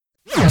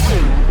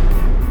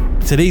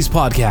Today's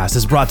podcast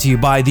is brought to you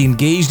by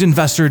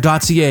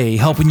theengagedinvestor.ca,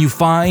 helping you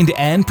find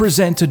and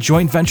present to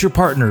joint venture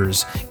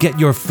partners. Get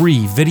your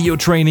free video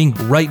training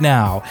right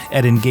now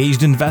at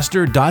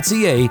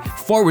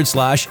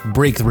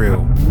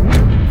engagedinvestor.ca/breakthrough.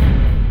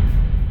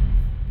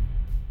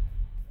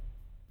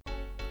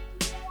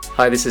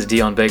 Hi, this is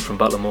Dion Begg from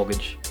Butler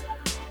Mortgage.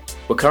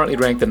 We're currently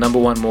ranked the number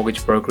one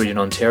mortgage brokerage in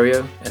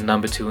Ontario and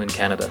number two in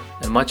Canada,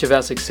 and much of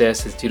our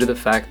success is due to the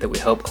fact that we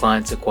help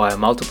clients acquire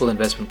multiple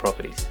investment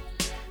properties.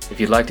 If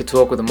you'd like to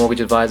talk with a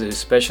mortgage advisor who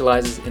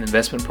specializes in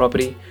investment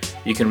property,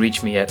 you can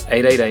reach me at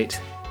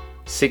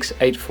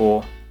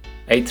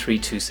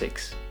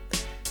 888-684-8326.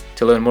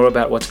 To learn more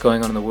about what's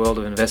going on in the world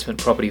of investment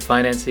property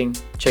financing,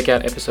 check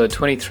out episode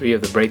 23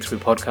 of the Breakthrough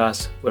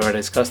podcast, where I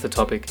discuss the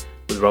topic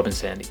with Rob and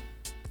Sandy.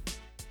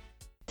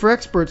 For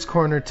Experts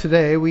Corner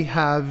today, we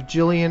have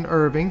Jillian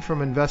Irving from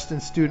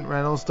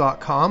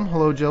investinstudentrentals.com.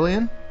 Hello,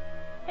 Jillian.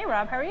 Hey,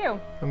 Rob. How are you?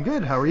 I'm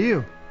good. How are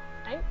you?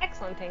 I'm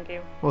excellent, thank you.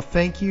 Well,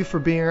 thank you for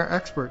being our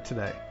expert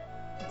today.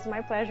 It's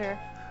my pleasure.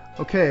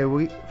 Okay,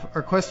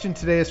 our question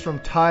today is from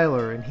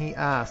Tyler, and he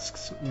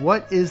asks,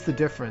 what is the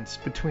difference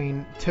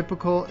between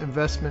typical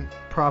investment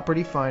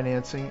property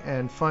financing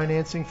and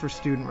financing for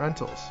student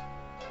rentals?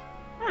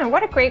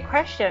 What a great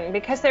question,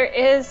 because there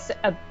is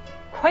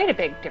quite a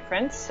big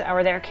difference,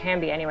 or there can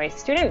be anyway.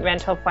 Student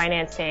rental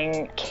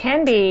financing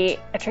can be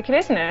a tricky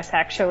business,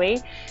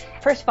 actually.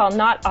 First of all,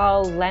 not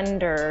all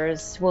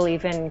lenders will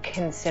even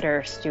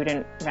consider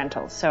student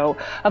rentals. So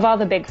of all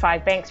the big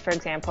five banks, for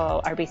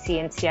example,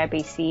 RBC and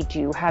CIBC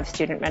do have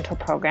student rental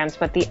programs,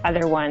 but the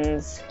other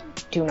ones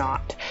do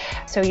not.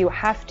 So you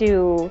have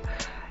to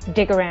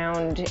dig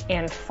around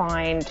and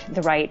find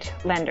the right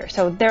lender.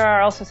 So there are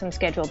also some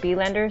Schedule B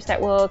lenders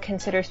that will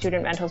consider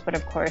student rentals, but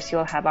of course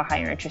you'll have a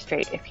higher interest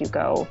rate if you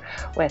go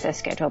with a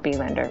Schedule B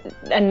lender.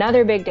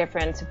 Another big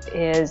difference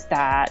is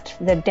that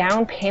the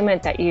down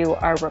payment that you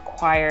are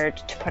required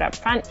to put up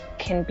front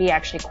can be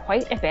actually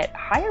quite a bit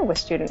higher with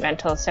student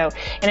rentals. So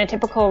in a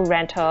typical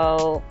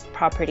rental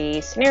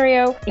property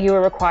scenario, you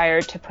are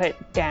required to put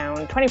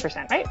down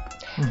 20%, right?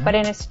 Mm-hmm. But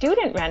in a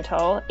student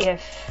rental,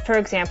 if, for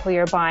example,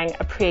 you're buying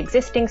a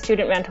pre-existing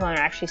student rental and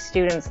are actually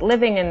students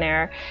living in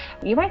there,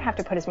 you might have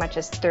to put as much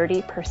as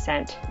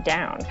 30%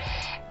 down.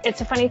 It's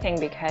a funny thing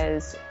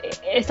because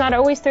it's not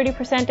always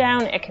 30%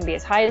 down. It can be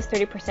as high as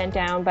 30%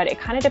 down, but it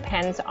kind of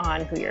depends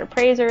on who your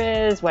appraiser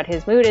is, what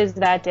his mood is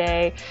that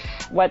day,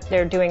 what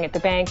they're doing at the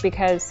bank,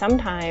 because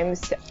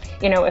sometimes,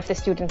 if the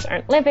students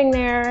aren't living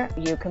there,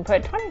 you can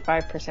put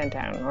 25%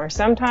 down. Or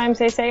sometimes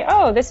they say,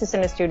 oh, this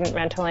isn't a student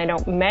rental, and I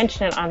don't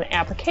mention it on the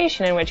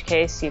application, in which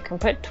case you can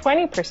put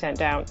 20%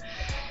 down.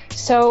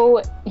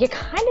 So you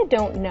kind of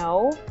don't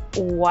know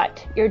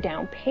what your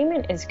down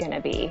payment is going to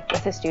be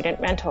with a student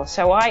rental.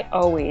 So I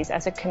always,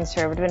 as a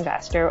conservative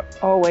investor,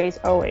 always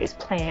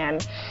plan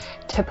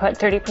to put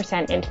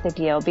 30% into the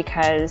deal,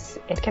 because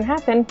it can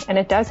happen, and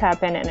it does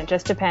happen, and it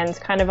just depends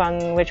kind of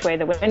on which way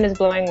the wind is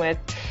blowing with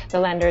the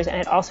lenders, and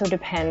it also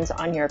depends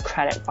on your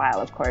credit file,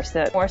 of course.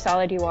 The more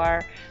solid you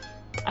are,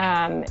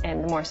 and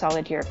the more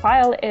solid your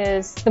file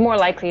is, the more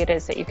likely it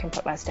is that you can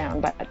put less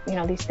down. But,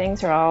 these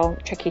things are all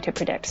tricky to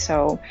predict.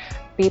 So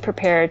be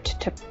prepared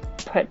to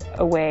put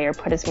away or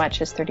put as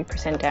much as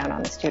 30% down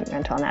on the student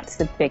rental. And that's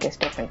the biggest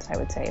difference, I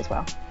would say, as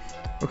well.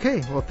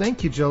 Okay, well,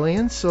 thank you,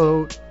 Jillian.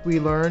 So we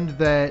learned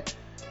that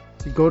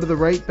you go to the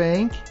right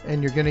bank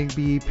and you're going to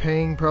be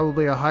paying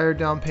probably a higher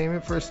down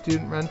payment for a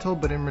student rental,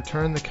 but in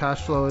return, the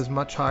cash flow is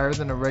much higher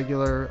than a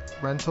regular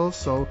rental.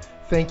 So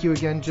thank you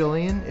again,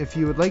 Jillian. If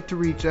you would like to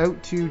reach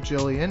out to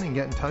Jillian and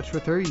get in touch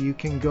with her, you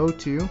can go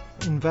to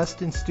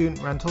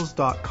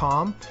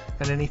investinstudentrentals.com.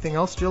 And anything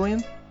else,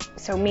 Jillian?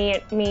 So me,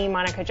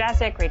 Monica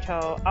Jasic,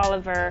 Rachel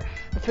Oliver,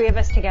 the three of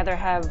us together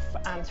have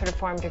sort of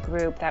formed a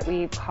group that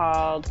we've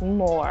called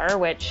MORE,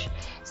 which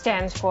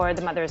stands for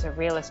the Mothers of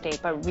Real Estate,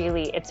 but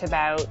really it's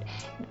about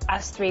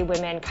us three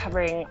women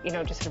covering,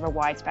 just sort of a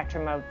wide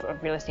spectrum of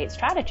real estate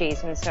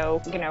strategies. And so,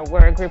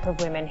 we're a group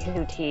of women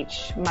who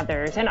teach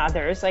mothers and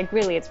others, like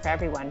really it's for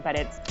everyone, but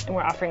and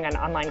we're offering an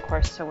online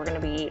course. So we're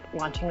going to be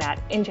launching that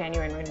in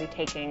January, and we're going to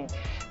be taking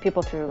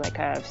people through like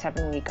a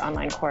 7-week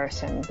online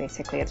course. And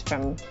basically it's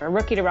from a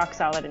rookie to rock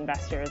solid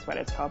investor is what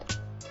it's called.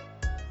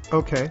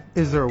 Okay.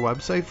 Is there a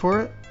website for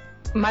it?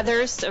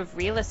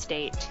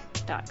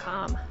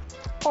 mothersofrealestate.com.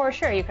 Or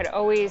sure, you could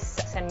always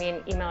send me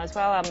an email as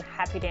well. I'm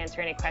happy to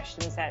answer any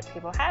questions that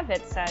people have.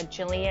 It's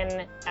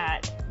Jillian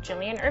at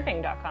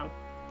jillianirving.com.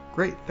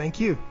 Great. Thank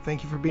you.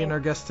 Thank you for being our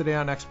guest today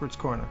on Experts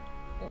Corner.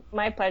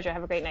 My pleasure.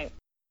 Have a great night.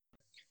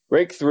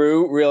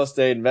 Breakthrough Real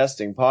Estate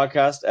Investing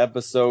Podcast,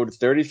 episode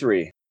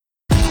 33.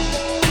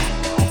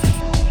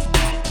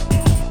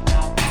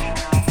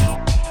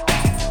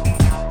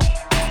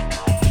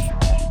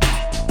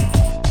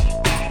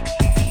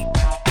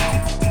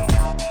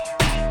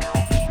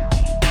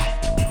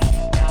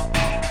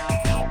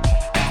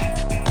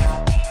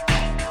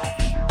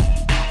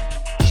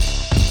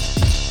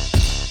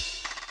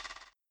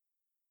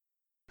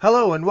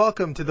 Hello and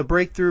welcome to the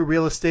Breakthrough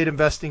Real Estate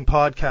Investing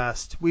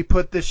Podcast. We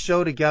put this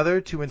show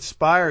together to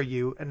inspire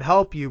you and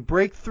help you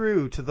break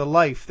through to the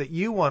life that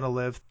you want to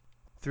live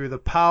through the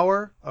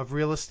power of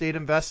real estate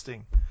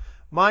investing.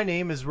 My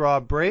name is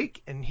Rob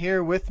Brake, and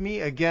here with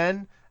me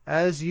again,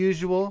 as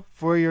usual,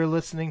 for your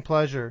listening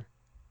pleasure,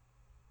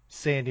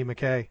 Sandy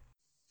McKay.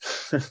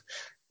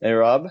 Hey,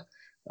 Rob.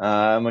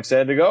 I'm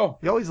excited to go.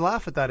 You always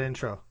laugh at that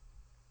intro.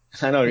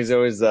 I know, he's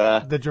always...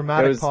 the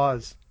dramatic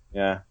pause.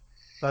 Yeah.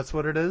 That's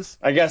what it is?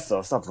 I guess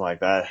so, something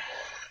like that.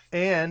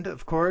 And,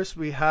 of course,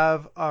 we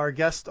have our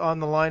guest on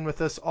the line with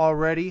us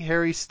already,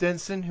 Harry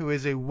Stinson, who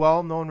is a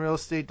well-known real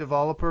estate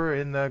developer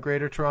in the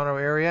Greater Toronto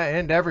Area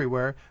and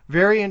everywhere.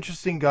 Very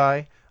interesting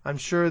guy. I'm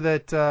sure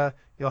that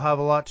you'll have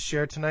a lot to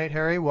share tonight,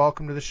 Harry.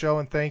 Welcome to the show,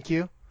 and thank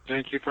you.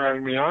 Thank you for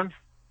having me on.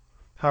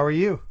 How are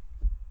you?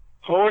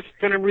 Oh, it's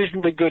been a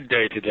reasonably good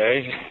day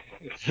today.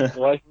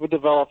 Life of a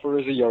developer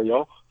is a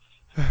yo-yo.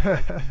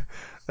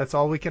 That's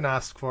all we can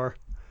ask for.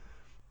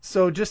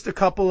 So just a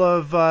couple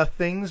of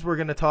things we're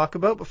going to talk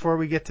about before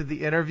we get to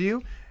the interview.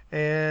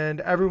 And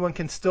everyone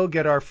can still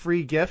get our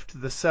free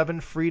gift, the 7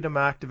 Freedom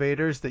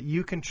Activators that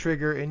you can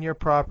trigger in your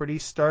property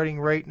starting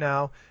right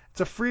now.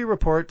 It's a free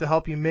report to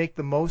help you make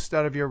the most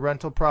out of your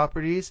rental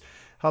properties,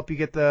 help you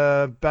get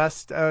the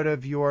best out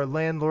of your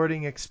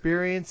landlording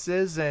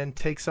experiences, and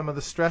take some of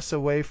the stress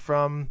away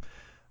from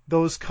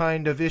those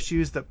kind of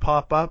issues that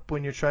pop up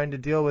when you're trying to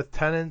deal with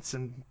tenants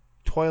and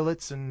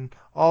toilets and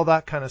all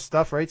that kind of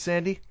stuff. Right,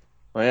 Sandy?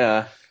 Well,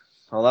 yeah,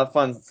 all that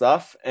fun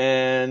stuff.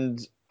 And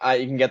you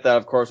can get that,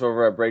 of course,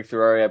 over at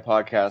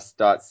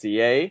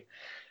breakthroughareapodcast.ca.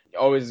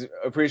 Always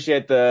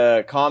appreciate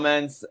the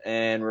comments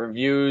and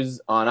reviews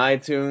on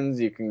iTunes.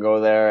 You can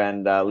go there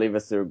and leave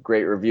us a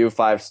great review,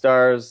 5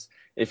 stars,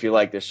 if you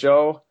like the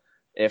show.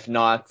 If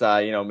not,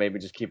 maybe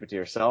just keep it to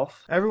yourself.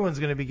 Everyone's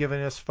going to be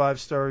giving us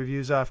 5-star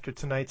reviews after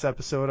tonight's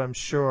episode, I'm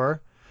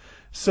sure.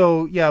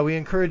 So, yeah, we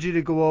encourage you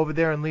to go over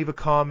there and leave a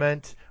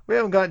comment. We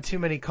haven't gotten too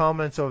many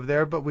comments over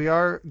there, but we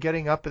are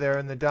getting up there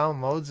in the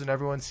downloads, and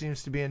everyone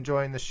seems to be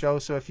enjoying the show.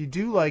 So if you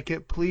do like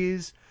it,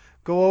 please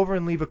go over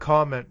and leave a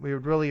comment. We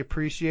would really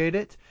appreciate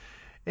it.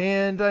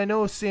 And I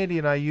know Sandy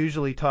and I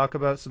usually talk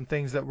about some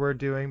things that we're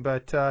doing,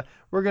 but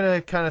we're going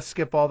to kind of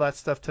skip all that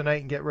stuff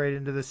tonight and get right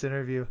into this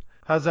interview.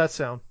 How's that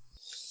sound?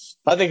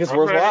 I think it's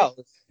worthwhile.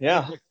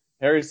 Yeah,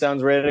 Harry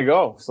sounds ready to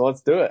go, so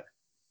let's do it.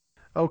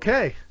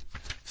 Okay.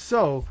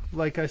 So,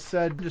 like I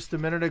said just a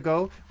minute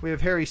ago, we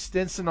have Harry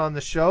Stinson on the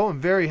show. I'm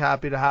very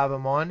happy to have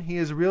him on. He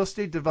is a real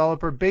estate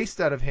developer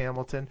based out of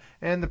Hamilton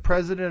and the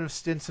president of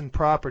Stinson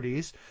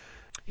Properties.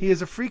 He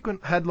is a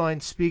frequent headline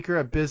speaker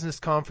at business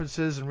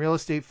conferences and real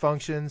estate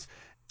functions.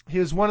 He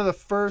was one of the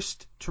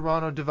first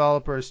Toronto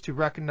developers to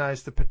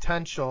recognize the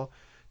potential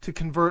to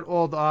convert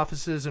old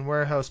offices and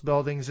warehouse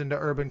buildings into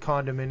urban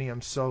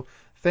condominiums. So,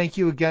 thank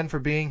you again for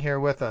being here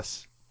with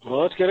us.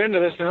 Well, let's get into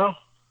this now.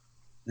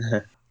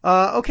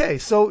 Okay,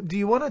 so do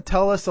you want to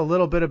tell us a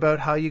little bit about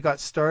how you got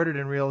started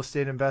in real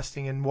estate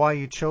investing and why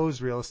you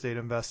chose real estate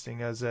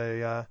investing as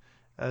an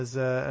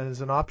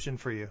option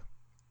for you?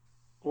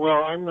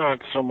 Well, I'm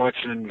not so much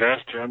an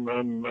investor.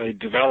 I'm a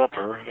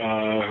developer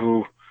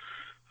who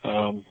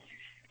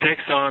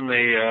takes on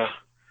the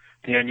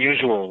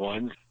unusual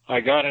ones. I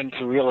got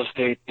into real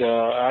estate.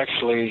 I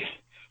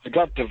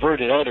got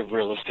diverted out of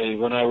real estate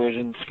when I was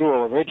in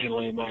school.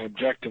 Originally, my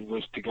objective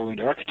was to go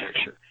into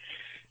architecture.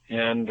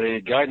 And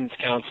the guidance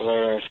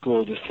counselor at our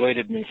school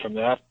dissuaded me from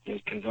that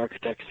because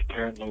architects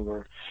apparently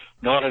were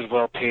not as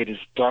well paid as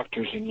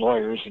doctors and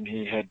lawyers. And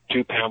he had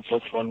 2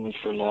 pamphlets. One was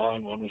for law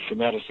and one was for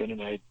medicine.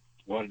 And I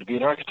wanted to be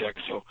an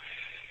architect. So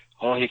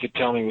all he could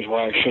tell me was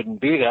why I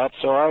shouldn't be that.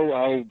 So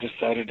I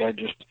decided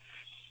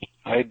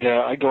I'd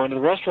go into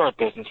the restaurant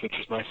business, which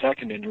is my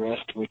second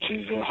interest, which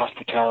is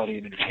hospitality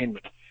and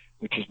entertainment,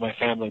 which is my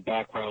family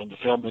background, the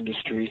film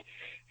industry.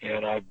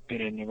 And I've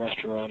been in the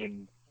restaurant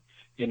and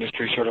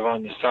industry sort of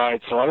on the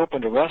side. So I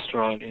opened a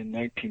restaurant in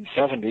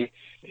 1970,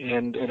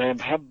 and I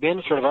have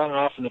been sort of on and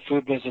off in the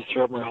food business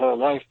throughout my whole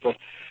life. But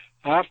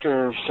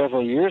after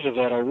several years of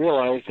that, I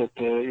realized that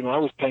I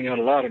was paying out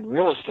a lot in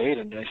real estate,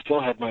 and I still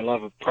had my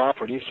love of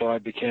property. So I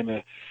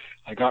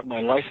got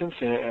my license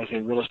as a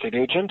real estate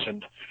agent,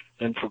 and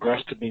then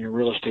progressed to being a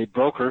real estate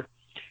broker.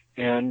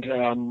 And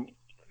I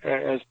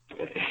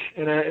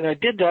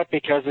did that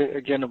because,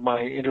 again, of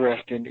my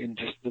interest in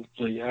just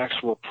the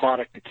actual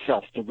product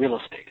itself, the real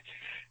estate.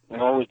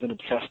 I've always been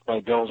obsessed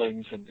by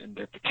buildings and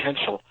their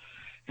potential.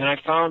 And I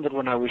found that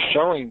when I was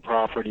showing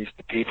properties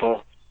to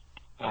people,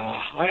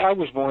 I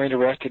was more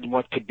interested in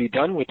what could be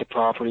done with the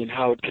property and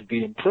how it could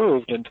be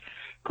improved. And,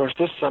 of course,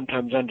 this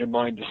sometimes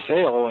undermined the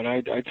sale, and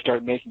I'd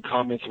start making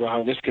comments about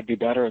how this could be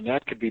better and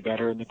that could be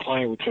better, and the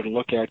client would sort of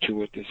look at you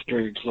with this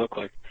strange look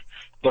like,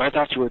 but I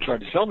thought you were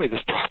trying to sell me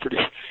this property.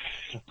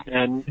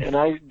 And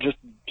I just,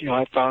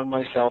 I found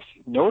myself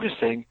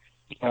noticing,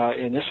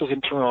 and this was in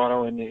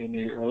Toronto in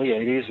the early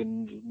 80s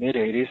and mid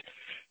 80s,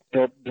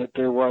 that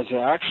there was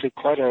actually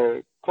quite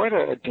a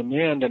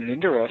demand and an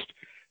interest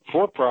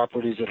for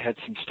properties that had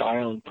some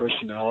style and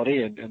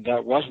personality, and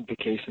that wasn't the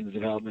case in the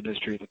development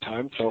industry at the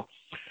time. So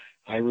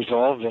I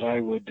resolved that I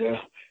would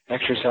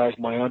exercise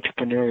my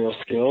entrepreneurial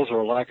skills,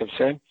 or lack of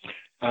same,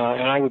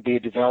 and I would be a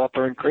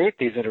developer and create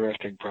these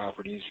interesting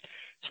properties.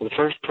 So the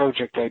first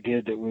project I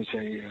did that was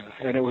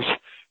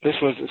this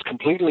was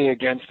completely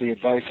against the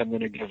advice I'm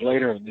going to give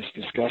later in this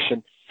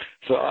discussion.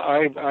 So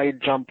I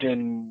jumped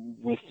in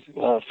with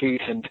all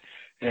feet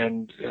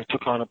and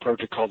took on a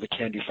project called the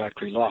Candy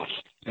Factory Lofts,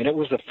 and it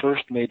was the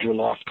first major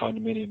loft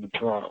condominium in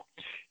Toronto.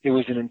 It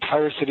was an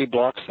entire city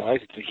block size.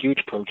 It's a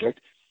huge project.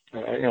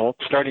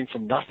 Starting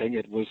from nothing,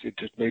 it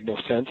just made no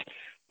sense.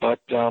 But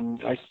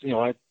I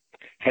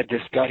had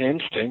this gut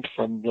instinct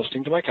from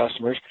listening to my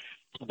customers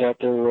that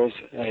there was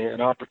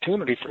an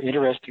opportunity for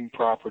interesting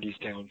properties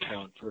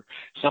downtown, for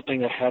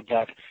something that had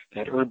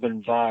that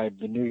urban vibe,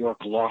 the New York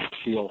loft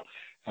feel,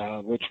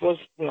 which was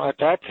at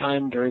that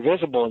time very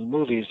visible in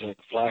movies like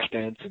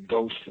Flashdance and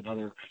Ghosts and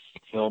other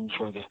films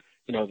where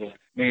the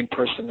main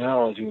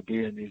personality would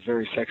be in these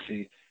very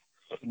sexy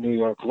New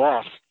York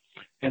lofts.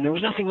 And there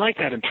was nothing like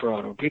that in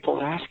Toronto. People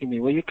were asking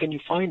me, well, can you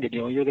find it?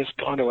 You're this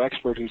condo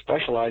expert who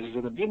specializes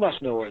in them. You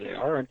must know where they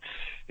are.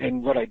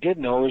 And what I did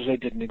know is they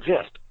didn't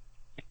exist.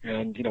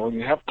 And, when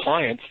you have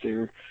clients,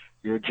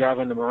 you're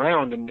driving them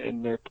around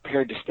and they're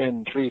prepared to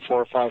spend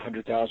 $300,000,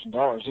 $400,000,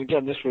 $500,000. And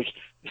again, this was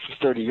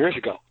 30 years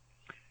ago.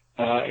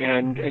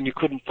 And you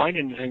couldn't find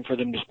anything for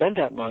them to spend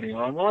that money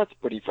on. Well, that's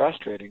pretty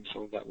frustrating.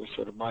 So that was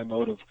sort of my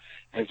motive,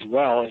 as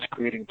well as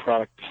creating a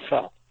product to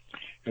sell.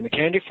 And the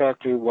Candy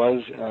Factory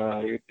was,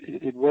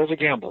 it was a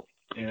gamble.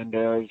 And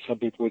some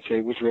people would say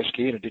it was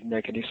risky and it didn't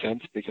make any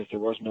sense because there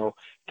was no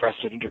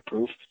precedent or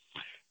proof.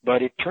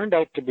 But it turned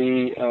out to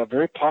be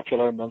very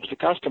popular amongst the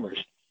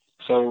customers.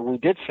 So we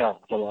did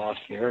sell the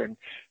lofts there, and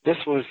this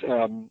was,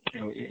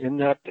 in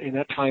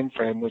that time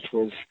frame, which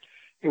was,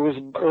 it was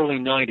early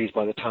 90s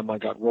by the time I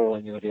got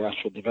rolling, the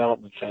actual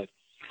development side.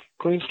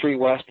 Queen Street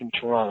West in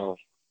Toronto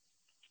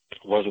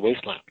was a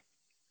wasteland,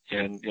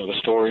 and the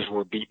stores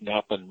were beaten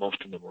up, and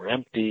most of them were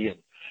empty, and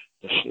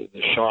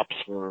the shops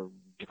were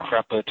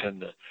decrepit,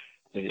 and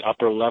the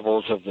upper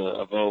levels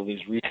of all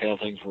these retail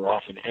things were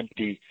often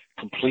empty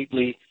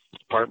completely.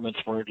 Apartments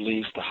weren't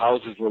leased. The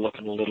houses were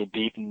looking a little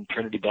beaten.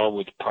 Trinity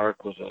Bellwoods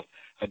Park was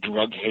a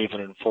drug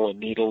haven and full of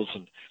needles.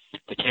 And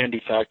the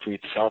Candy Factory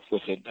itself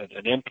was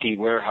an empty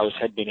warehouse,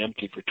 had been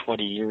empty for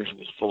 20 years. It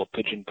was full of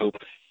pigeon poop.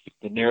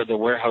 The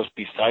warehouse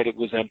beside it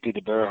was empty.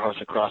 The warehouse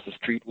across the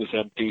street was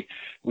empty.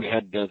 We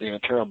had the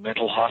Ontario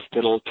Mental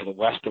Hospital to the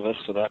west of us,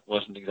 so that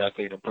wasn't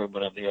exactly an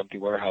improvement of the empty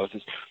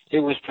warehouses. It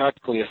was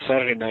practically a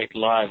Saturday Night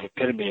Live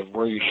epitome of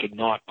where you should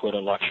not put a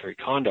luxury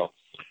condo.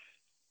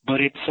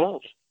 But it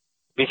sold,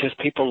 because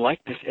people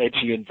liked this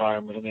edgy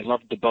environment and they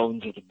loved the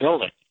bones of the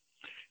building.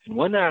 And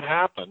when that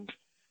happened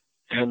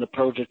and the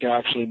project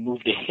actually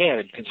moved ahead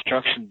and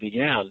construction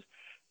began,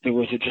 there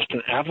was just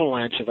an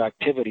avalanche of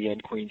activity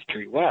on Queen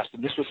Street West.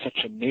 And this was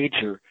such a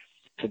major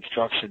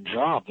construction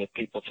job that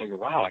people figured,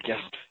 wow, I guess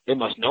they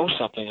must know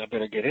something. I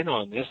better get in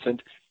on this.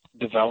 And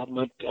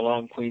development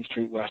along Queen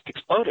Street West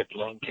exploded,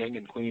 along King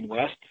and Queen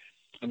West.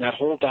 And that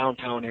whole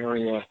downtown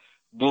area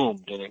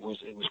boomed, and it was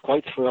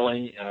quite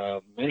thrilling.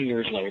 Many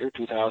years later,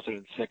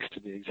 2006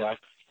 to be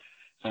exact,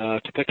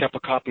 to pick up a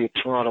copy of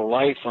Toronto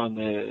Life on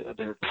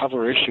their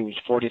cover issue was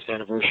 40th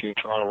anniversary of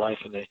Toronto Life,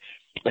 and they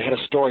had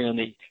a story on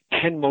the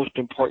 10 most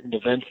important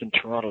events in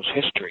Toronto's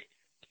history,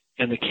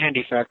 and the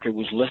Candy Factory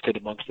was listed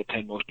amongst the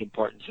 10 most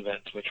important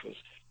events, which was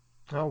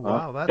oh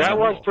wow, that cool.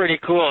 Was pretty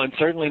cool, and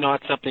certainly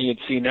not something you'd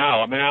see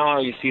now. I mean,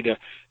 now you see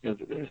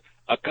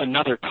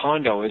another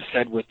condo is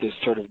said with this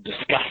sort of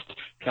disgust,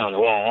 kind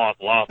of,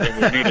 well, thing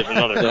we need is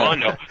another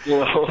condo,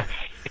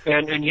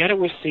 and yet it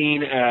was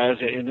seen as,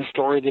 in the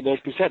story they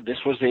basically said,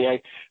 this was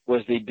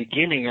the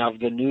beginning of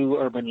the new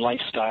urban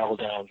lifestyle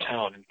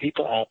downtown, and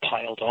people all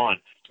piled on.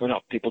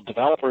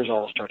 Developers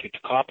all started to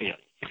copy it.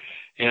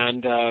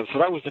 And so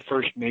that was the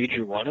first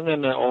major one. And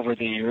then over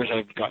the years,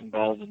 I've got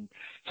involved in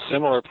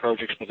similar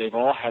projects, but they've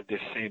all had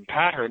this same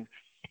pattern,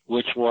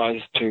 which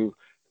was to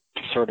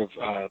sort of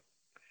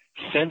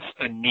sense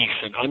a niche,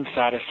 an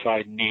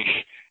unsatisfied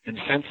niche, and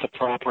sense a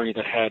property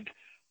that had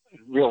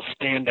real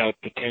standout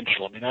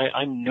potential. I mean,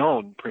 I'm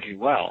known pretty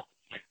well,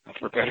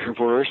 for better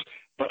or worse,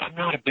 but I'm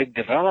not a big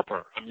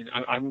developer. I mean,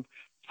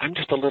 I'm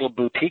just a little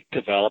boutique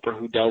developer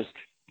who does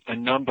a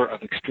number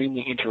of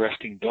extremely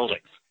interesting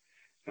buildings.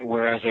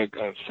 Whereas,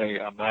 say,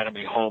 a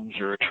Mattamy Homes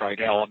or a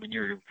Tridel, I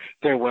mean,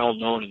 they're well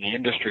known in the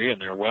industry,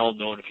 and they're well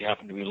known if you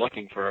happen to be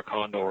looking for a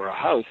condo or a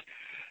house.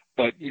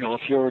 But,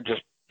 if you're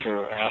just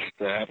to ask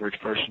the average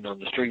person on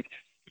the street,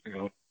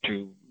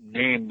 to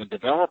name the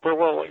developer,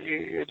 well,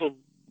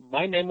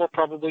 my name will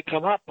probably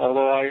come up,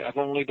 although I've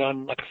only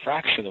done like a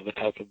fraction of the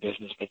type of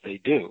business that they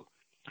do.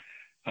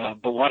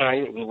 But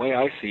the way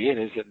I see it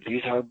is that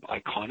these are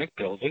iconic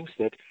buildings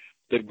that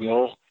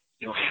will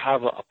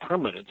have a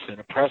permanence and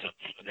a presence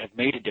and have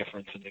made a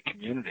difference in the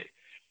community.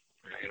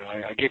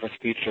 I gave a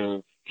speech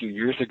a few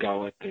years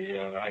ago at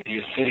the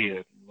Idea City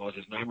that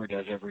Moses Neimer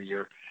does every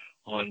year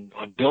on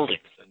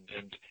buildings,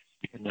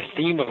 and the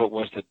theme of it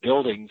was that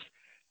buildings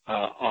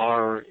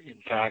are, in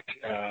fact,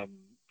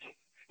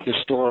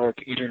 historic,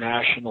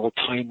 international,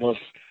 timeless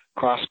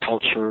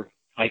cross-culture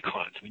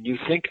icons. When you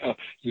think of,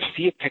 you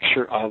see a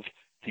picture of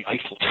the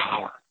Eiffel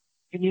Tower,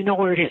 and you know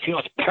where it is. You know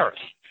it's Paris.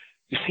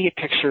 You see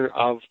a picture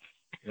of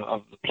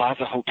the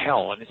Plaza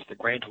Hotel, and it's the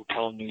Grand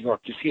Hotel in New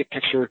York. You see a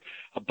picture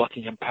of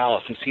Buckingham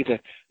Palace. You see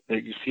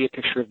you see a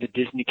picture of the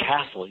Disney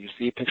Castle. You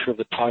see a picture of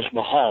the Taj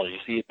Mahal. You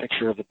see a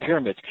picture of the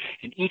pyramids,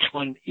 and each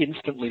one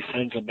instantly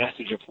sends a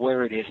message of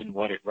where it is and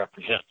what it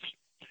represents.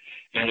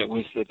 And it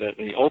was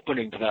the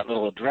opening to that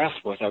little address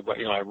was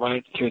I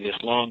ran through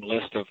this long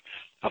list of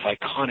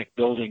iconic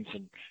buildings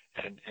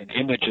and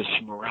images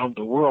from around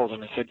the world,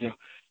 and I said,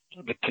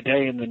 but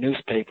today in the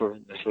newspaper,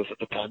 and this was at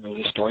the time of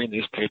the story,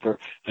 newspaper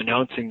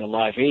announcing the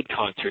Live Aid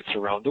concerts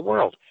around the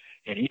world,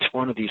 and each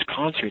one of these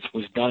concerts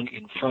was done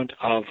in front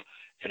of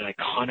an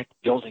iconic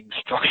building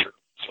structure.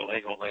 So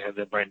they had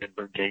the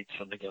Brandenburg Gates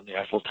and again the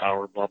Eiffel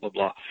Tower, blah blah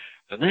blah,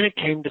 and then it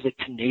came to the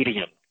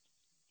Canadian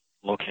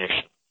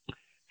location.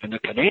 And the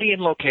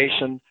Canadian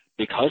location,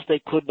 because they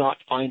could not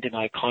find an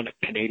iconic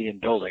Canadian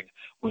building,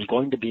 was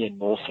going to be in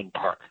Molson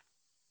Park.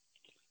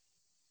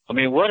 I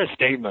mean, what a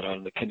statement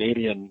on the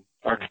Canadian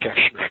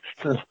architecture.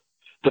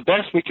 The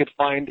best we could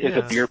find is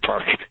a beer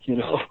park,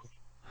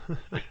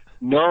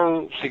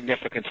 No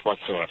significance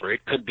whatsoever.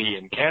 It could be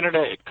in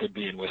Canada, it could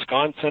be in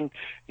Wisconsin,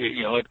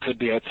 it could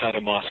be outside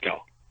of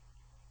Moscow.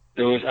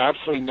 There was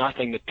absolutely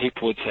nothing that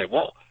people would say,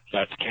 well,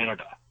 that's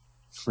Canada.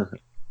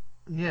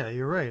 Yeah,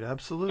 you're right.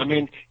 Absolutely. I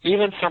mean,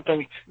 even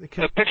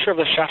a picture of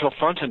the Chateau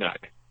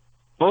Frontenac.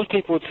 Most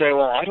people would say,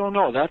 well, I don't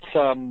know. That's,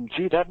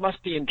 that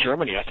must be in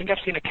Germany. I think I've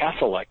seen a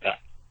castle like that.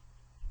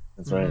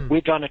 That's right.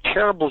 We've done a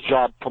terrible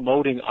job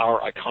promoting our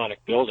iconic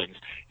buildings,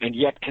 and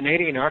yet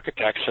Canadian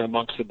architects are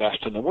amongst the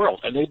best in the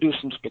world, and they do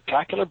some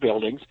spectacular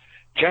buildings,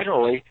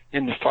 generally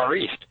in the Far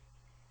East.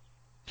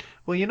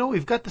 Well,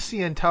 we've got the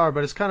CN Tower,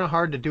 but it's kind of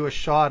hard to do a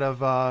shot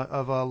of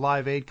a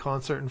Live Aid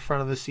concert in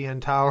front of the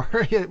CN Tower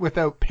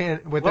without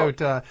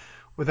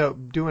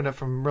doing it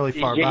from really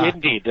far back.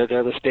 Indeed,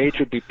 the stage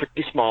would be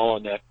pretty small,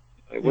 and that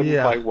it wouldn't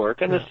quite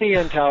work. And the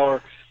CN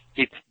Tower,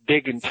 it's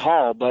big and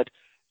tall, but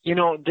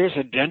there's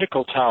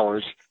identical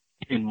towers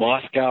in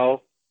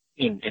Moscow,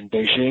 in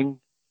Beijing,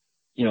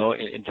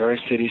 in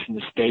various cities in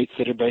the States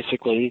that are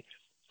basically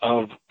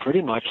of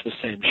pretty much the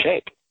same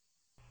shape.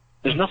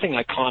 There's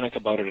nothing iconic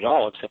about it at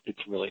all, except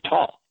it's really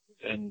tall.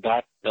 And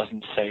that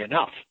doesn't say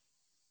enough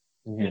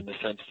in the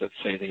sense that,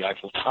 say, the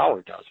Eiffel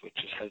Tower does, which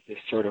has this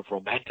sort of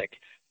romantic,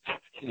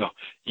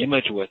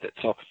 image with it.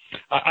 So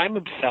I'm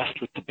obsessed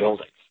with the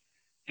buildings.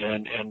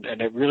 And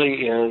it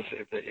really is,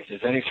 if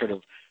there's any sort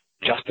of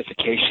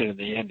justification in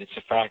the end, it's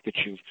the fact that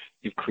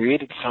you've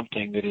created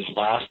something that is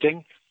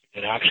lasting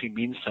and actually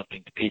means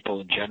something to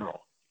people in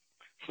general.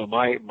 So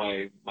my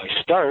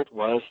start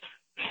was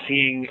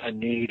seeing a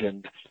need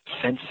and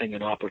sensing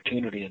an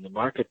opportunity in the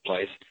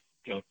marketplace,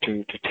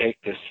 to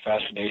take this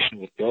fascination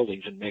with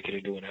buildings and make it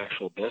into an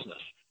actual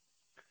business.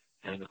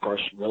 And of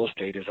course, real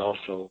estate is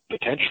also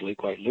potentially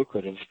quite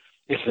lucrative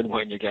if and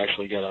when you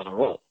actually get on a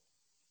roll.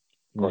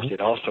 Of course,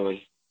 it also is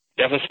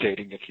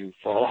devastating if you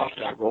fall off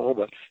that roll,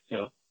 but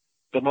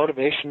the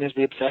motivation is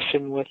the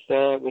obsession with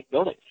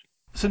buildings.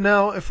 So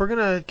now,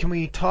 can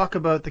we talk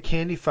about the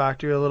Candy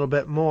Factory a little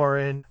bit more?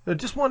 And I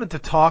just wanted to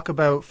talk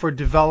about, for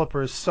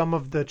developers, some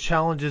of the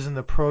challenges in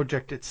the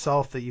project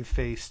itself that you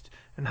faced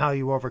and how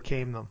you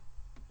overcame them.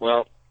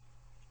 Well,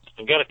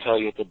 I've got to tell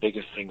you the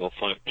biggest single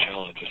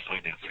challenge is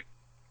financing.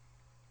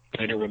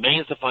 And it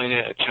remains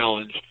a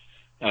challenge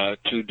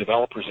to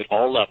developers at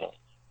all levels,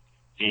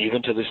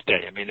 even to this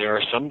day. I mean, there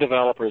are some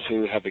developers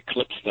who have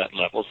eclipsed that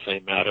level,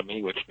 say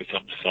Mattamy, which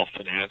becomes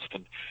self-financed,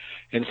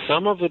 and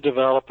some of the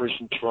developers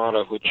in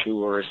Toronto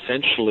who are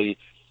essentially,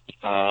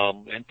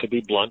 and to be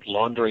blunt,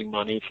 laundering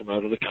money from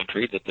out of the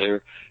country, that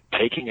they're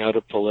taking out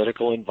of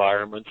political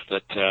environments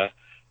that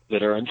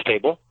are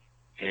unstable,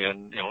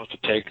 and to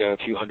take a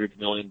few $100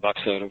 million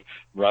out of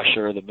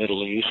Russia or the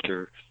Middle East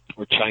or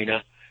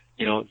China.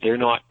 They're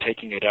not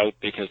taking it out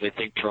because they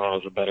think Toronto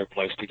is a better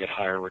place to get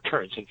higher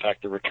returns. In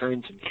fact, the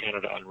returns in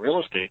Canada on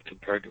real estate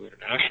compared to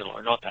international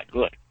are not that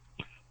good,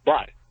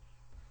 but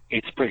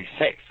it's pretty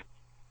safe.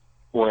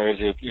 Whereas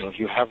if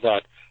you have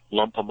that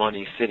lump of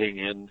money sitting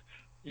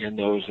in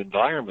those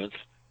environments,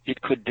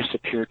 it could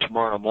disappear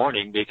tomorrow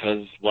morning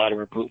because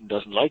Vladimir Putin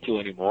doesn't like you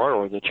anymore,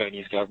 or the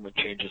Chinese government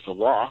changes the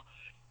law,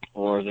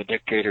 or the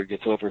dictator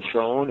gets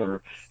overthrown,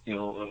 or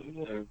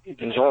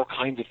there's all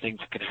kinds of things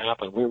that can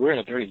happen. We're in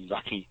a very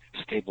lucky,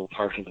 stable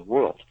part of the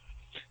world,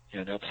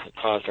 and that's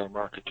caused our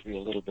market to be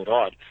a little bit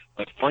odd.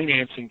 But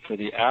financing for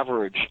the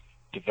average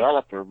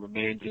developer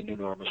remains an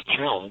enormous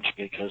challenge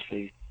because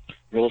the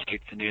real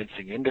estate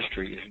financing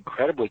industry is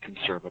incredibly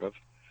conservative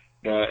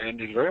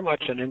and is very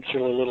much an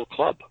insular little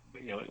club.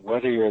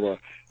 Whether you're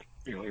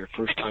your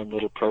first-time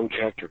little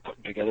project or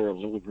putting together a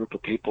little group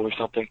of people or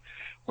something,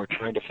 or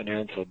trying to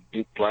finance a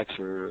duplex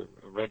or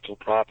a rental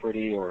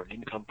property or an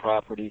income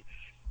property,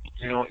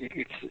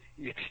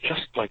 it's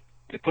just like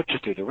they put you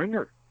through the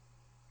ringer.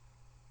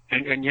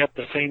 And yet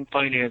the same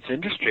finance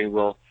industry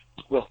will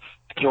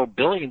throw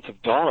billions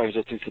of dollars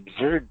at these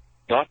absurd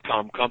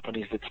 .com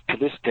companies that to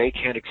this day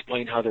can't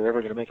explain how they're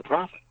ever going to make a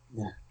profit.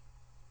 Yeah.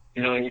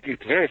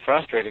 It's very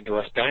frustrating to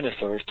us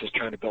dinosaurs just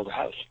trying to build a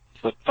house.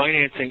 But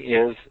financing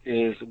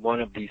is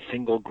one of the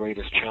single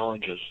greatest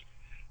challenges.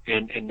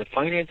 And the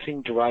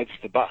financing drives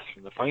the bus.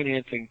 And the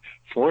financing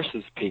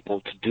forces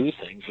people to do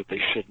things that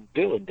they shouldn't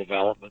do in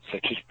development,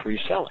 such as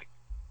pre-selling.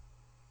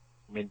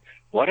 I mean,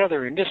 what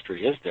other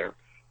industry is there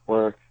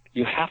where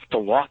you have to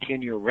lock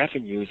in your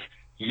revenues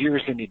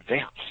years in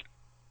advance?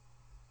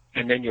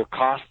 And then your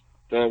costs,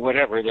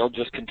 whatever, they'll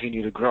just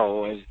continue to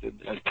grow as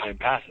time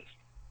passes.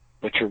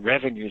 But your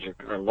revenues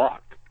are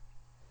locked.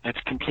 That's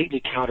completely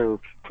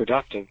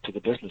counterproductive to the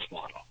business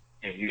model.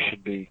 And you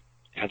should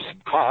have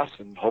some costs,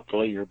 and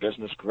hopefully your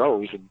business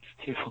grows. And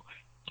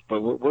but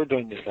we're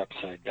doing this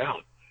upside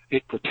down.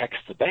 It protects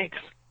the banks,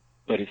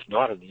 but it's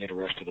not in the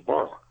interest of the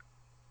borrower.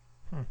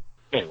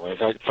 Anyways,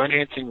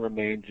 financing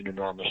remains an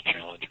enormous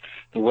challenge.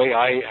 The way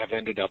I have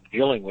ended up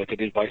dealing with it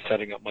is by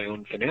setting up my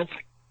own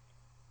financing,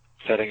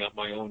 setting up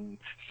my own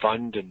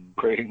fund and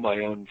creating my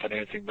own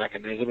financing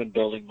mechanism and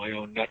building my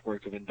own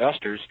network of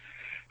investors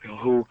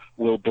who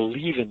will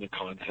believe in the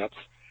concepts.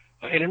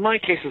 And in my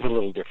case, it's a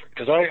little different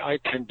because I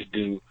tend to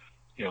do,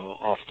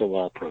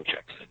 off-the-wall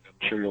projects, and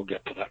I'm sure you'll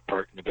get to that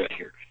part in a bit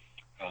here.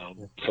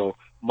 So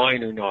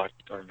mine are not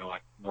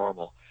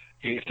normal.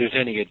 If there's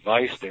any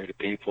advice there to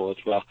people,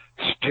 it's,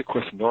 stick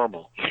with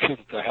normal.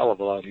 It's a hell of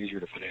a lot easier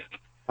to finance.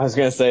 I was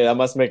going to say, that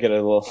must make it a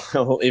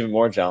little even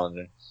more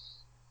challenging.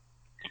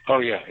 Oh,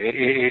 yeah.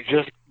 It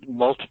just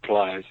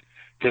multiplies.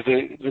 Because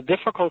the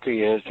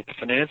difficulty is that the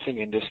financing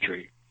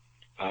industry,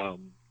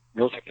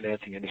 real estate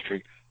financing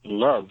industry,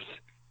 loves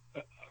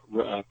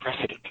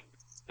precedent.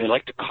 They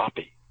like to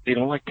copy. They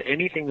don't like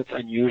anything that's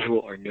unusual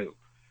or new.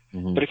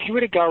 Mm-hmm. But if you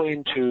were to go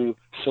into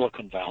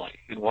Silicon Valley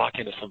and walk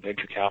into some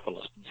venture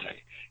capitalist and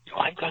say,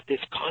 I've got this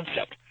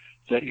concept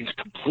that is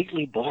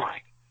completely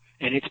boring,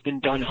 and it's been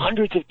done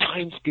hundreds of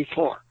times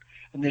before,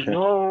 and there's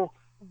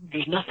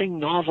nothing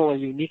novel or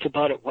unique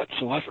about it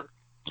whatsoever.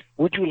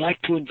 Would you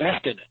like to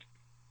invest in it?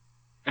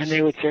 And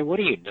they would say, what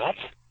are you, nuts?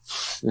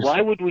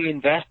 Why would we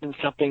invest in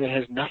something that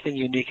has nothing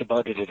unique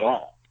about it at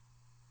all?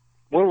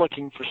 We're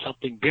looking for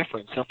something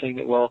different, something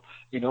that will,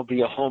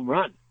 be a home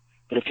run.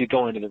 But if you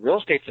go into the real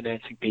estate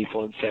financing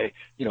people and say,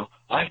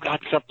 I've got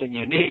something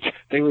unique,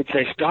 they would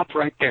say, stop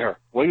right there.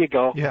 Where you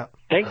go? Yeah.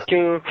 Thank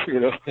you.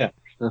 Yeah.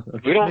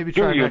 We don't Maybe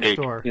do try unique. next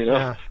door.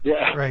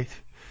 Yeah. Right.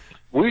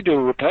 We do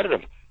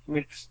repetitive. I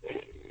mean,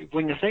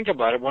 when you think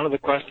about it, one of the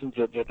questions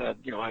that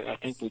I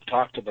think we've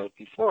talked about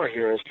before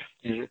here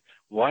is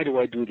why do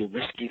I do the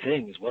risky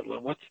things?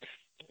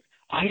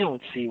 I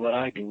don't see what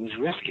I do as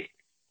risky.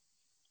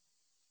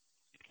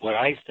 What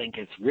I think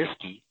is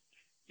risky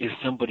is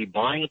somebody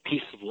buying a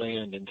piece of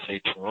land in, say,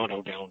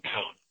 Toronto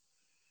downtown.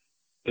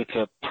 It's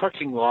a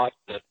parking lot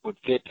that would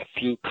fit a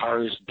few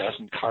cars, a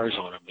dozen cars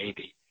on it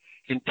maybe,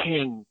 and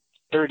paying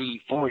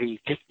 $30, $40,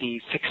 $50,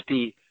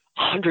 $60,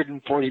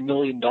 $140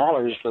 million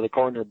for the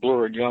corner of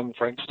Bloor and Young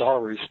Frank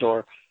Stollery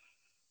store.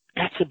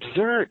 That's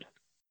absurd.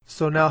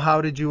 So now how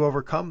did you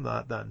overcome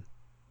that then?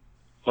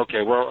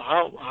 Okay, well,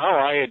 how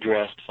I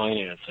addressed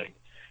financing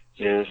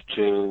is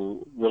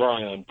to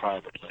rely on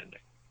private lending.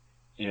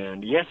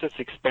 And yes, it's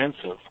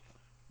expensive,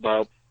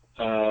 but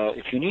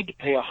if you need to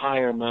pay a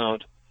higher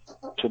amount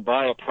to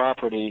buy a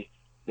property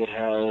that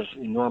has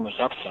enormous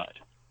upside,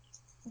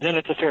 then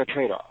it's a fair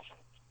trade-off.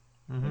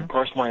 Mm-hmm. Of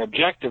course, my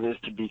objective is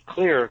to be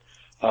clear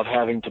of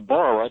having to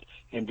borrow it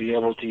and be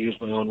able to use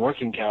my own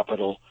working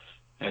capital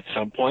at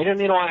some point.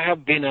 And, I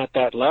have been at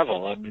that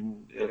level. I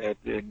mean,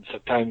 in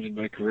some times in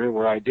my career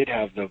where I did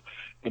have the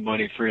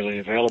money freely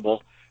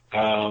available.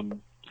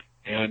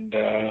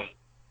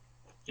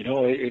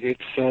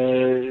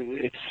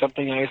 It's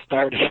something I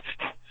started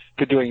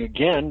to doing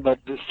again, but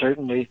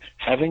certainly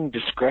having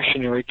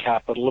discretionary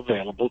capital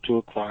available to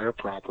acquire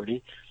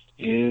property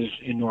is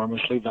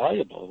enormously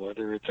valuable,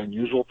 whether it's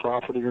unusual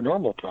property or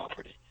normal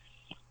property.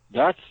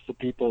 That's the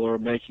people who are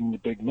making the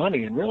big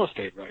money in real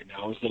estate right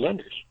now, is the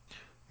lenders.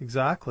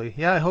 Exactly.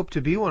 Yeah, I hope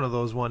to be one of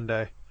those one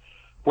day.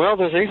 Well,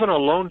 there's even a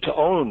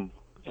loan-to-own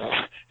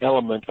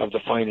element of the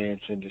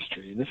finance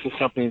industry, and this is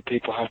something that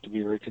people have to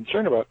be very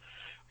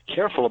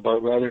careful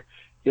about,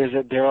 is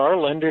that there are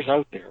lenders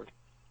out there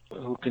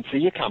who can see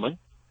you coming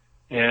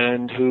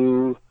and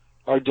who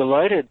are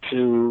delighted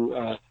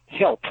to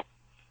help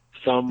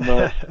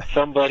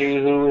somebody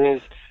who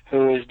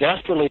is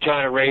desperately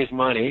trying to raise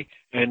money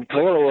and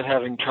clearly is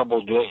having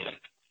trouble doing it.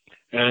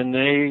 And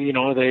they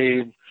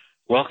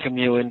welcome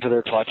you into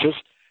their clutches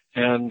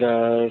and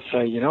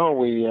say,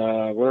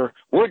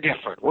 we're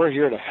different. We're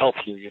here to help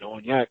you,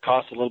 and yeah, it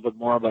costs a little bit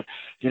more, but,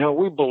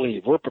 we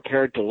believe we're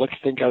prepared to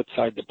think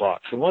outside the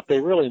box. And what they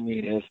really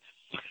mean is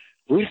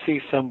we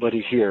see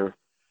somebody here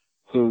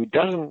who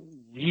doesn't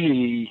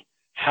really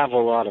have a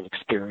lot of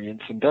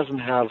experience and doesn't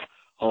have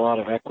a lot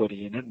of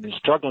equity in it and is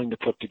struggling to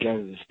put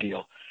together this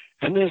deal.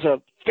 And there's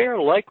a fair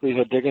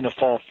likelihood they're going to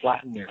fall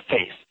flat in their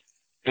face.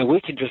 And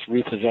we can just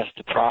repossess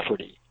the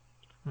property,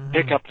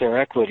 pick up their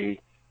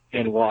equity,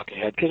 and walk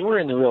ahead. Because we're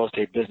in the real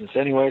estate business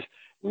anyways.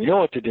 We know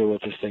what to do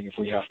with this thing if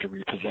we have to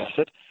repossess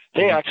it.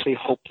 They actually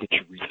hope that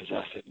you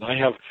repossess it. And I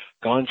have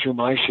gone through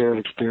my share of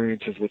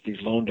experiences with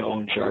these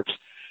loan-to-own sharks.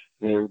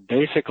 They're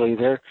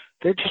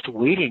just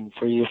waiting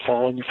for you to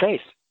fall on your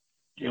face.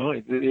 You know,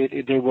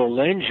 they will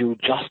lend you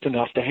just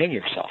enough to hang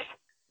yourself.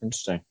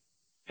 Interesting.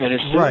 And as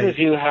soon as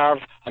you have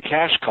a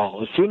cash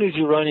call, as soon as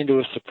you run into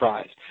a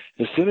surprise,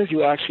 as soon as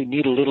you actually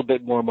need a little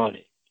bit more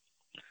money,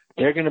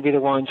 they're going to be the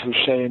ones who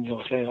saying,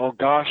 "Oh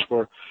gosh,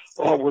 we're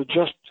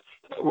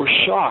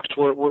shocked.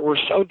 We're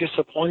so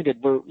disappointed.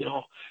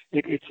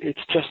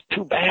 It's just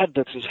too bad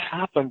that this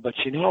happened." But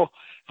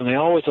and they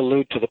always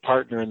allude to the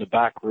partner in the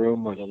back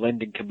room or the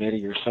lending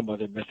committee or some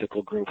other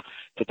mythical group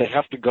that they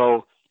have to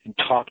go and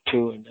talk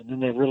to, and then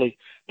they're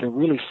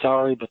really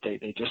sorry, but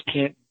they just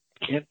can't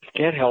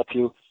help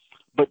you.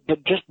 But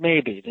just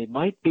maybe they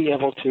might be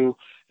able to,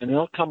 and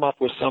they'll come up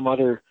with some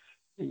other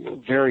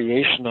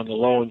variation on the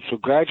loan. So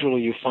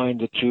gradually you find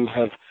that you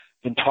have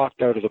been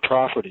talked out of the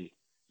property.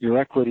 Your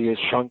equity has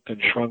shrunk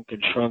and shrunk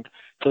and shrunk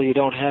till you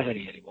don't have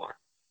any anymore.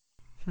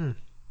 And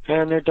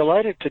they're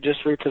delighted to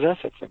just repossess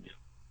it from you.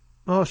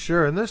 Oh,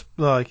 sure. And there's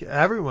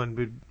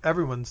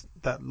everyone's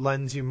that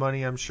lends you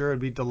money, I'm sure, would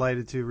be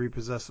delighted to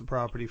repossess the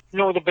property.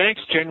 No, the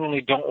banks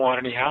generally don't want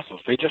any hassles.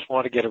 They just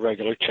want to get a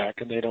regular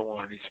check, and they don't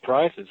want any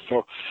surprises.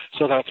 So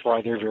that's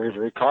why they're very,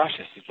 very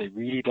cautious. If they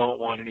really don't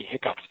want any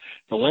hiccups.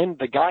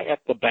 The guy at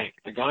the bank,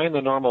 the guy in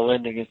the normal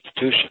lending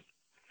institution,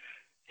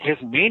 his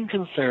main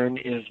concern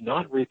is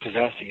not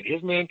repossessing it.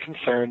 His main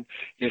concern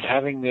is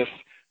having this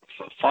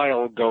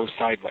file go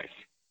sideways.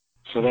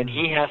 So then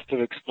he has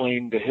to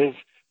explain to his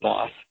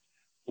boss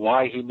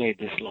why he made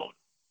this loan.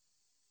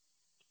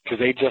 Because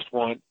they just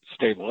want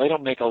stable. They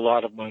don't make a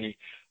lot of money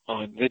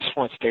they just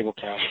want stable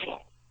cash flow.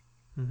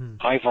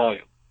 High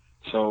volume.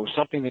 So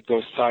something that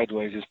goes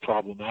sideways is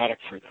problematic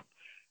for them.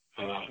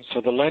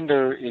 So the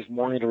lender is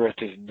more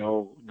interested in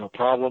no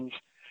problems,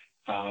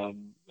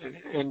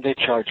 and they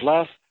charge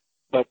less,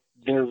 but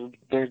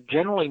they're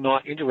generally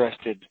not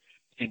interested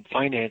in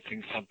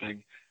financing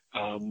something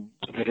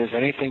that is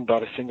anything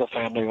but a single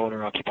family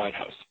owner occupied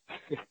house.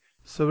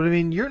 So, but I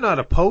mean, you're not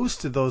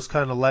opposed to those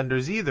kind of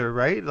lenders either,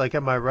 right? Like,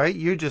 am I right?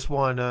 You just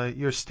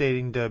you're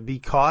stating to be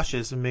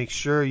cautious and make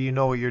sure you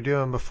know what you're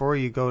doing before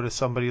you go to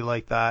somebody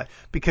like that,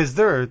 because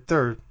they're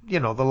the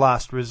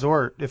last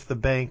resort if the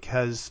bank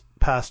has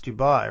passed you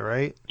by,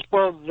 right?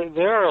 Well,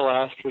 they're a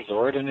last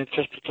resort, and it's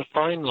a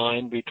fine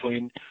line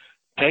between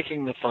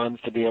taking the funds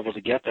to be able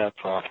to get that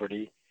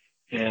property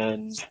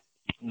and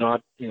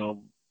not,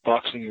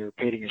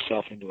 painting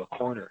yourself into a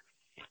corner.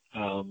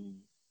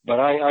 But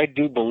I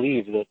do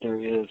believe that there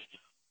is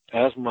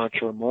as much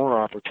or more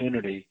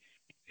opportunity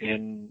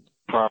in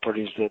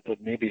properties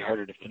that may be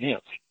harder to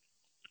finance.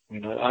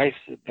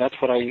 That's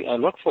what I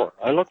look for.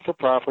 I look for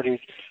properties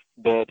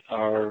that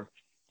are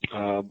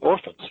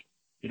orphans,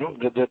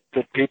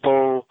 that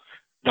people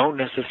don't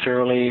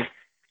necessarily,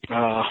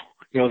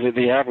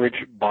 the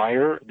average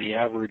buyer, the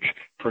average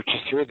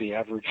purchaser, the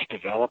average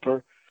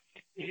developer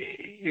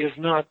is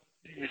not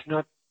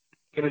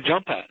going to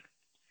jump at.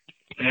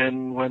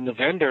 And when the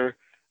vendor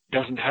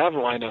doesn't have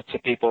lineups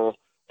of people,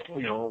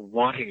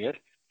 wanting it,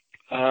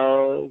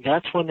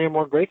 that's when they're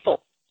more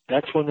grateful.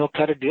 That's when they'll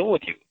cut a deal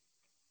with you.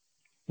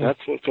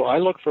 So I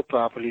look for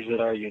properties that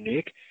are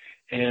unique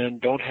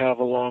and don't have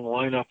a long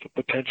lineup of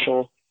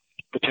potential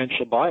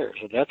buyers.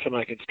 And that's when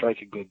I can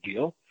strike a good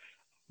deal.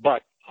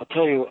 But I'll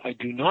tell you, I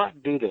do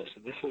not do this,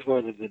 and this is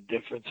where the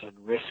difference on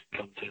risk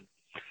comes in.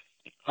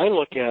 I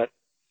look at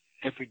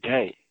every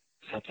day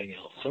something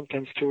else,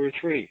 sometimes two or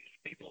three.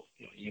 People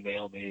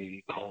email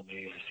me, call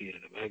me, I see it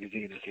in a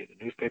magazine, I see it in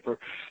the newspaper.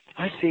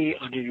 I see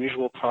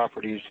unusual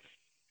properties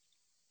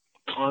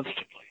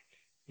constantly.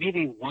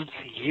 Maybe once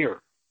a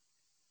year,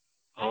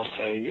 I'll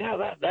say,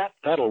 yeah,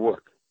 that'll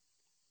work.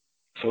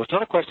 So it's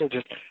not a question of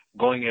just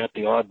going at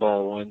the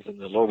oddball ones and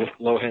the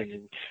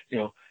low-hanging,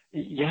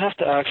 you have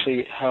to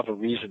actually have a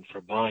reason for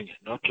buying it,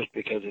 not just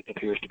because it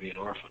appears to be an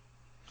orphan.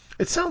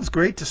 It sounds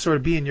great to sort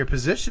of be in your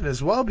position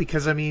as well,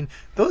 because,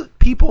 those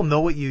people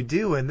know what you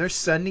do, and they're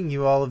sending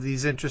you all of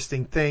these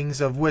interesting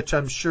things, of which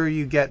I'm sure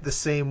you get the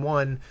same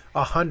one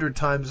 100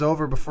 times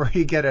over before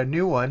you get a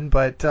new one,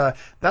 but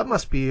that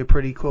must be a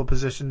pretty cool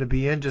position to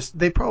be in. Just,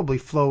 they probably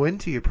flow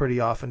into you pretty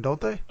often,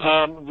 don't they?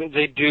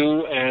 They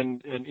do,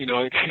 and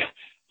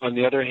on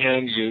the other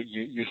hand,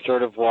 you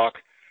sort of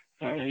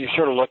you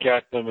sort of look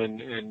at them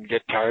and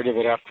get tired of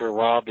it after a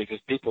while, because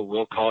people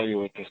will call you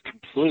with this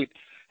complete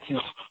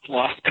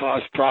lost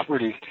cause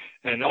properties,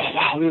 and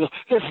wow,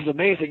 this is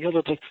amazing.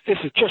 This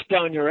is just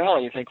down your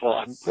alley. You think, well,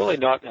 I'm really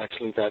not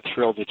actually that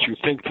thrilled that you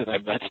think that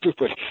I'm that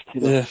stupid,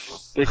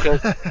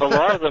 because a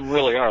lot of them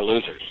really are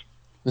losers,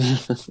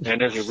 and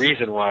there's a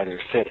reason why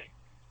they're sitting.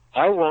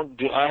 I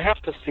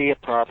have to see a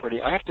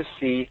property. I have to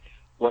see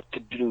what to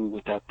do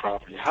with that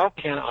property. How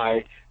can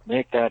I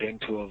make that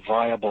into a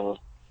viable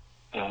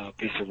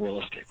piece of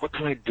real estate? What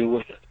can I do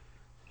with it?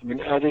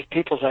 Are these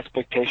people's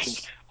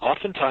expectations?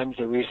 Oftentimes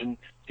the reason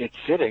it's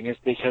sitting is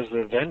because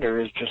the vendor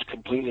is just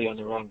completely on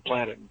the wrong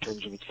planet in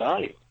terms of its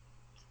value.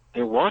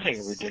 they're wanting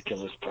a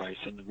ridiculous price,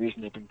 and the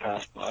reason they've been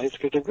passed by is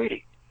because they're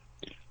greedy,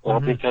 or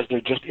because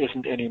there just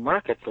isn't any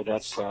market for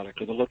that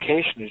product, or the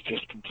location is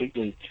just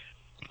completely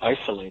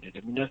isolated.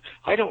 I mean,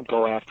 I don't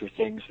go after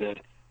things that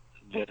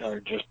are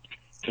just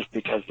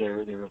because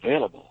they're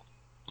available.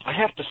 I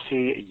have to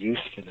see a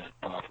use for that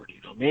property.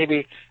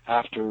 Maybe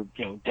after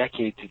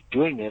decades of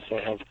doing this, I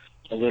have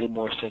a little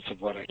more sense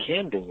of what I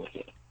can do with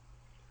it.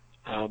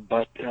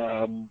 But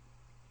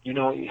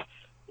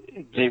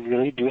they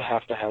really do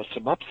have to have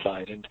some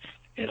upside, and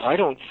I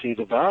don't see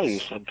the value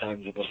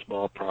sometimes of a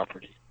small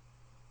property.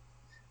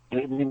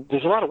 I mean,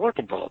 there's a lot of work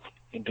involved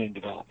in doing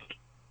development,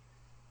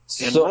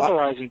 and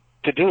otherwise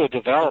to do a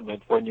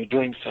development when you're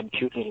doing some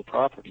cute little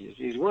property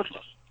is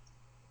worthless.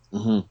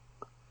 Mm-hmm.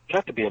 There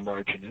has to be a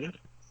margin in it.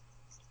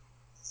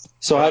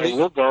 So I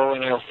will go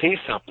and I'll see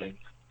something.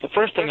 The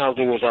first thing I'll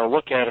do is I'll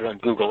look at it on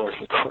Google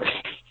Earth, of course,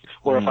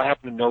 or if I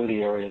happen to know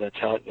the area that's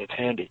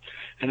handy.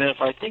 And then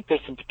if I think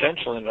there's some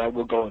potential in it, I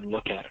will go and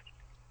look at it,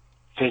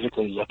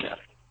 physically look at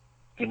it.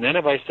 And then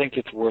if I think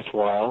it's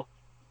worthwhile,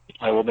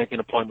 I will make an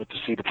appointment to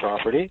see the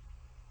property,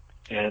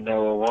 and I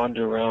will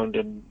wander around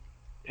and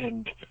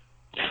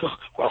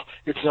well,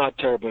 it's not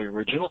terribly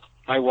original.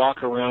 I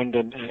walk around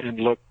and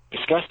look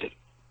disgusted,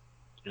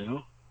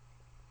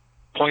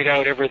 point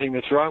out everything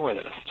that's wrong with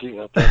it. Gee,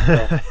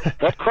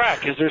 that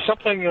crack, is there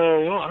something,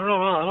 I don't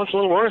know, it's a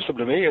little worrisome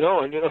to me,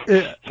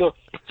 Yeah. So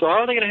how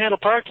are they going to handle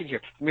parking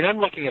here? I mean, I'm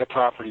looking at a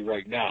property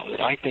right now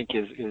that I think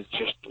is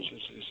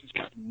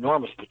got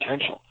enormous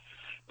potential,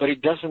 but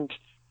it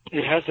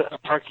has a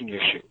parking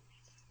issue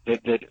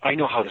that I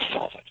know how to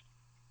solve it.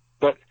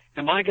 But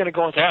am I going to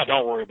go and say,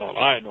 don't worry about it,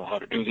 I know how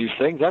to do these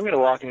things? I'm going to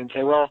walk in and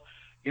say, well,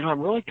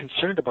 I'm really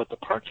concerned about the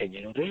parking.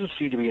 There doesn't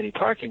seem to be any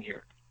parking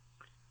here.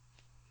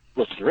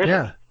 Which there isn't.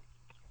 Yeah.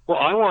 Well,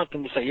 I want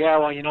them to say, a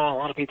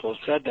lot of people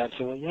have said that.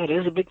 So, well, yeah, it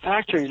is a big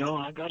factor.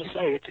 I've got to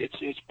say,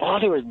 it's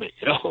bothering me.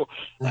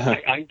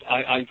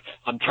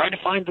 I'm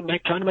trying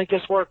to make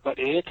this work, but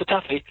it's a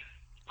toughie.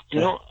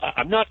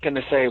 I'm not going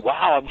to say,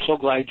 wow, I'm so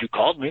glad you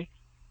called me.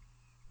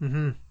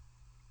 Mm-hmm.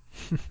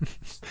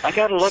 I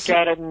got to look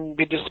at it and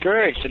be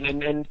discouraged,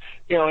 and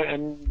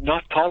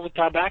not call the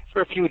guy back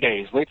for a few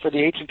days. Wait for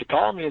the agent to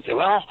call me and say,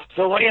 well,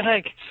 so what do you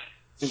think?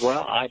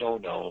 Well, I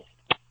don't know.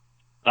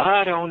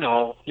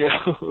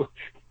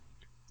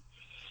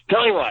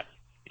 Tell you what,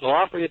 I'll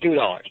offer you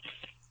 $2.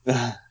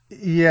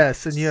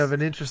 Yes, and you have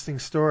an interesting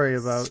story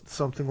about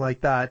something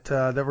like that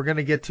that we're going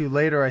to get to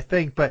later, I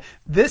think. But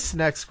this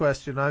next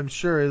question, I'm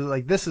sure,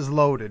 this is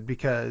loaded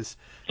because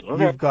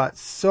you've got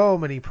so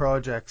many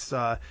projects.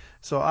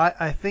 So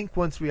I think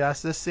once we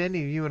ask this, Sandy,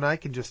 you and I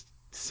can just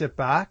sit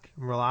back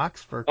and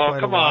relax for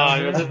quite a while.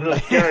 Oh, come on. This is really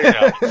scary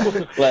now.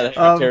 Let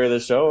us carry the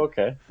show.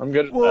 Okay. I'm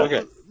good. Well,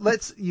 okay.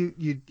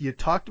 You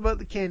talked about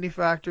the Candy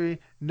Factory.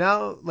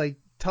 Now,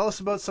 tell us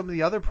about some of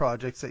the other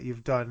projects that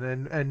you've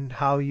done and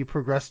how you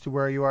progressed to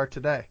where you are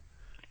today.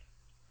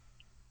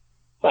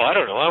 Well, I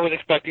don't know. I was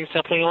expecting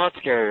something a lot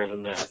scarier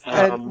than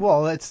that.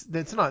 Well,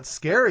 it's not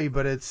scary,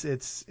 but it's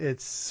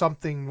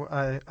something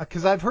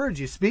because I've heard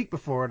you speak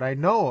before, and I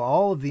know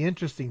all of the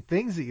interesting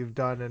things that you've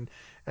done,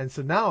 and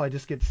so now I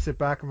just get to sit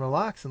back and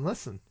relax and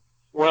listen.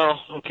 Well,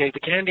 okay, the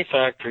Candy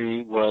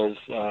Factory was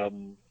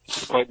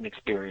quite an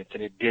experience,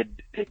 and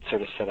it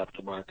sort of set up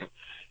the market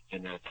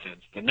in that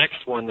sense. The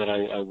next one that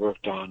I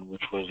worked on,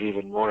 which was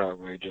even more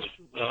outrageous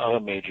on a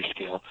major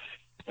scale,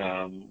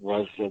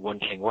 was the One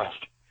King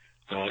West.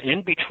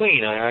 In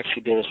between, I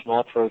actually did a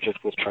small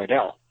project with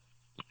Tridel,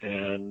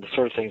 and the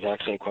sort of things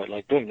actually I quite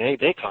like doing.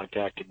 They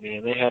contacted me,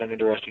 and they had an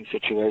interesting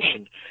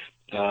situation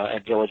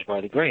at Village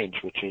by the Grange,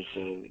 which is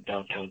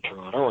downtown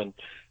Toronto, and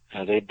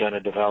they'd done a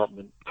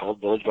development called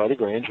Village by the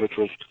Grange, which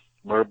was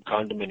MERB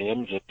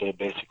condominiums at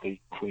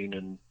basically Queen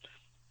and,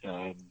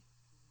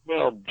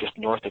 just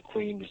north of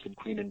Queen, in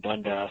Queen and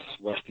Dundas,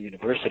 west of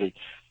University.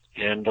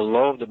 And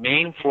the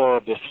main floor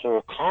of this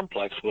whole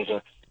complex was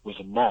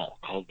a mall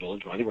called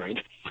Village by the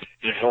Grange,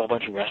 and it had a whole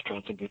bunch of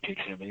restaurants and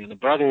boutiques and everything. And the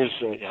brothers,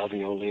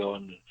 Alvio Leo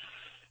and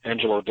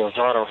Angelo Del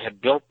Zotto,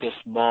 had built this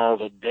mall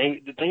that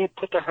they had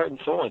put their heart and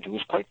soul into. It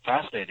was quite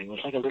fascinating. It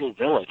was like a little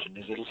village, and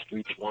these little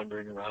streets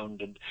wandering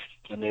around, and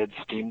they had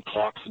steam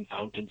clocks and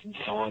fountains and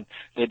so on.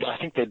 I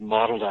think they'd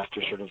modeled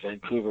after sort of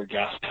Vancouver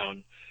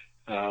Gastown.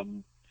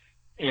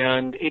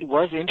 And it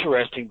was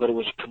interesting, but it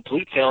was a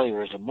complete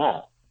failure as a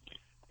mall,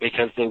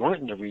 because they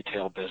weren't in the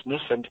retail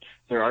business, and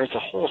there is a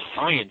whole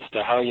science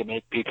to how you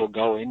make people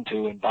go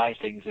into and buy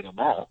things in a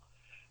mall.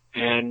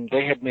 And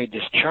they had made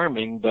this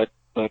charming, but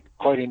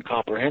quite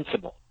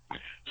incomprehensible.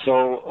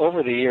 So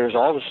over the years,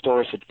 all the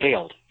stores had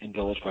failed in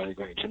Village by the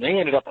Grange, and they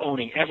ended up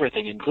owning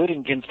everything,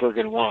 including Ginsberg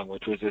and Wong,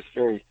 which was this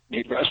very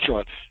neat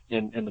restaurant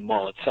in the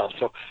mall itself.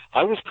 So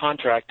I was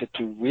contracted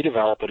to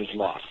redevelop it as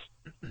lofts.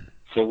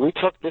 So we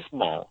took this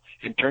mall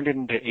and turned it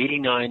into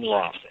 89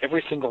 lofts.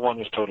 Every single one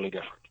was totally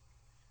different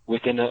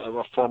within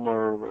a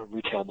former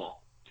retail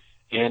mall.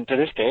 And to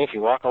this day, if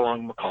you walk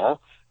along McCall,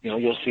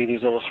 you'll see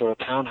these little sort of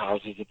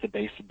townhouses at the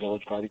base of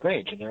Village by the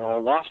Grange, and they're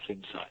all lofts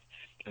inside.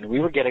 And we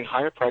were getting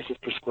higher prices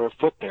per square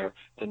foot there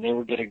than they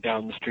were getting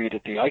down the street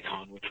at the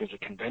Icon, which was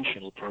a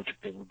conventional project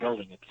they were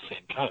building at the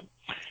same time.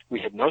 We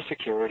had no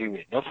security, we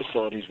had no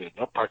facilities, we had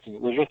no parking.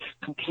 It was just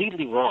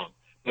completely wrong,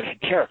 but it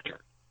had character.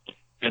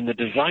 And the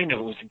design of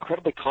it was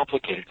incredibly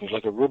complicated. It was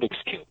like a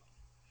Rubik's Cube.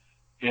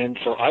 And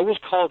so I was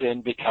called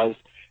in because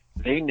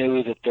they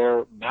knew that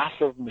their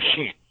massive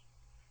machine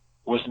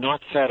was not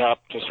set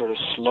up to sort of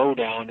slow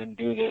down and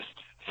do this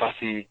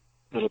fussy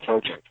little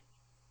project.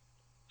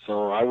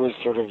 So I was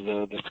sort of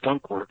the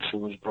skunk works who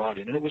was brought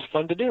in, and it was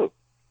fun to do.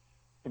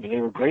 I mean,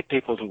 they were great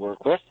people to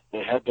work with.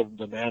 They had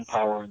the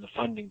manpower and the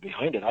funding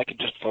behind it. I could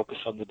just focus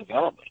on the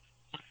development.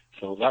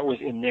 So that was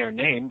in their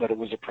name, but it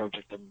was a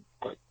project I'm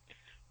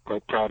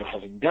quite proud of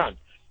having done.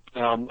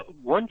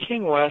 One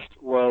King West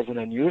was an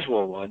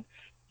unusual one.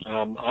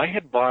 I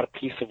had bought a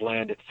piece of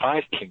land at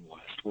 5 King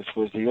West, which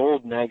was the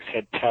old Nag's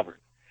Head Tavern.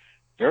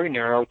 Very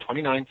narrow,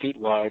 29 feet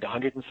wide,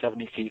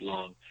 170 feet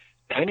long,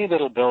 tiny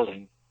little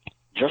building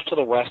just to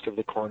the west of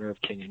the corner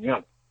of King and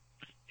Yonge.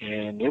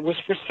 And it was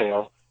for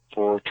sale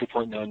for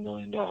 $2.9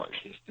 million,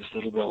 this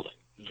little building.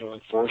 It was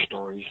only 4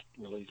 stories,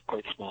 really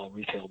quite small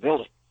retail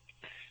building.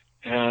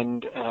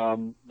 And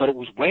but it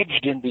was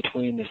wedged in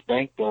between this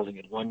bank building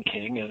at 1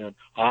 King and an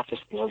office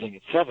building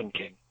at 11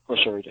 King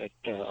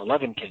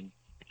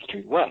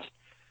Street West.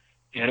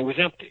 And it was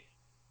empty.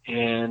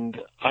 And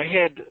I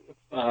had,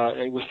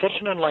 it was such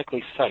an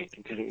unlikely site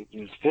because it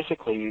was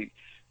physically,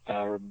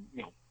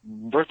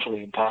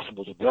 virtually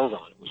impossible to build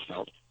on, it was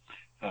felt,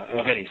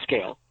 of any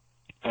scale.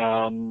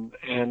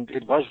 And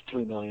it was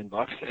 $3 million,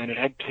 and it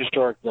had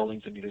historic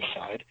buildings on either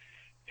side.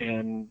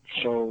 And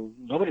so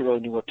nobody really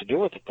knew what to do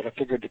with it, but I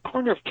figured the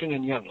corner of King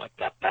and Yonge like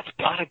that's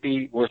got to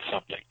be worth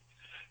something.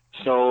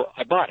 So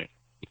I bought it.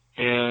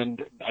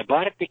 And I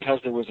bought it because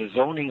there was a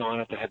zoning on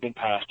it that had been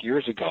passed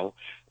years ago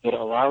that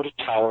allowed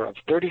a tower of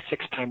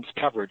 36 times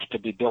coverage to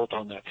be built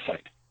on that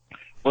site.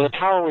 Well, the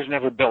tower was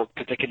never built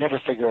because they could never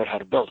figure out how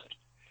to build it.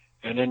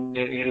 And then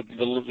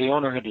the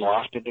owner had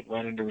lost it. It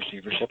went into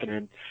receivership, and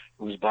then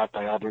it was bought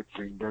by Albert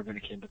Friedberg, and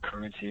it came to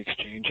Currency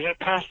Exchange, and it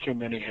passed through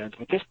many hands.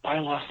 But this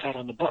bylaw sat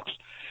on the books.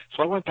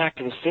 So I went back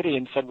to the city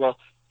and said, well,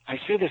 I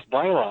see this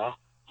bylaw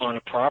on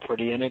a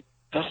property, and it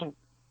doesn't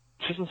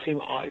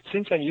seem odd. It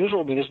seems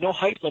unusual to me. There's no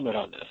height limit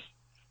on this.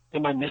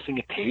 Am I missing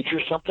a page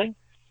or something?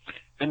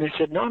 And they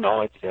said,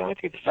 no, I think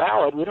it's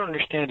valid. We don't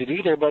understand it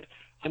either. But,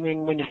 I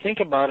mean, when you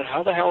think about it,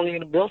 how the hell are you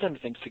going to build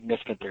anything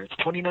significant there? It's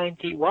 29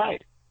 feet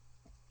wide.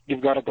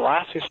 You've got a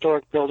glass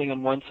historic building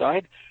on one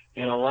side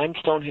and a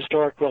limestone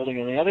historic building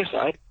on the other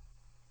side.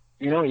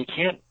 You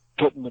can't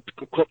put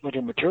equipment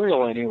and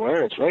material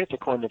anywhere. It's right at the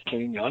corner of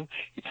King and Yonge.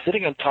 It's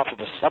sitting on top of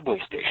a subway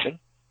station.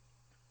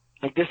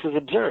 Like, this is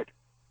absurd.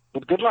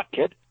 But good luck,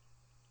 kid.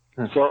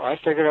 So I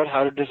figured out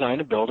how to design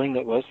a building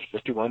that was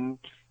 51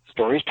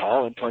 stories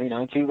tall and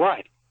 29 feet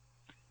wide.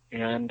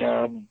 And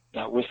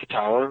that was the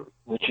tower,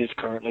 which is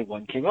currently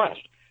 1 King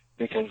West,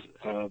 because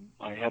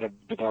I had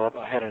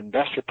an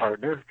investor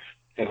partner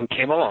who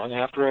came along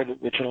after I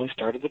originally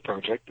started the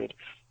project. That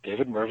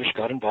David Mervish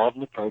got involved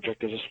in the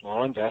project as a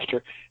small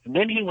investor, and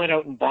then he went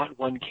out and bought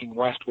 1 King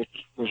West, which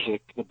was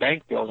the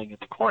bank building at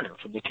the corner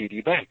from the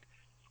TD Bank.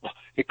 Well,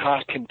 it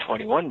cost him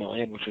 $21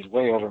 million, which was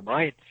way over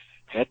my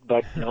head,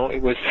 but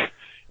it was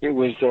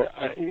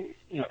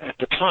at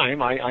the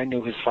time I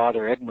knew his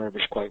father Ed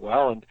Mervish quite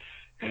well,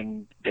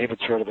 and David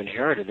sort of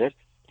inherited it,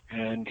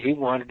 and he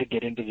wanted to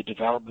get into the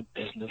development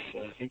business.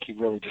 I think he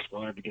really just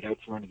wanted to get out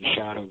from under the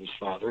shadow of his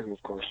father, who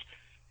of course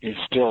is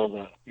still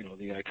the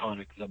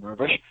iconic the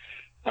Mervish.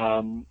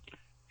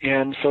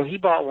 And so he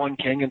bought 1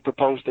 King and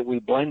proposed that we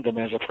blend them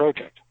as a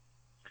project,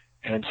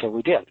 and so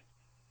we did.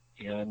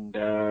 And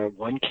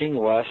 1 King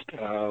West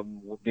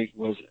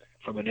was,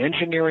 from an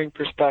engineering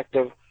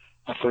perspective,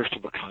 a first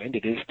of a kind.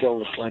 It is still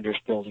the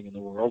slenderest building in the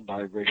world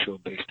by ratio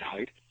of base to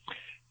height.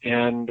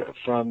 And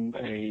from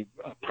a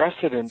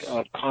precedent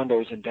of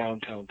condos in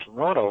downtown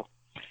Toronto,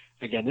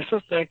 again, this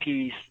was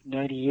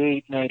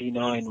 1998,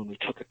 99 when we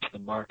took it to the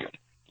market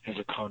as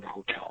a condo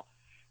hotel.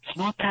 It's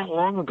not that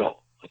long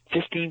ago, like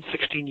 15,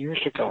 16 years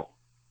ago.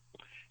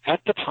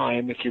 At the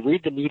time, if you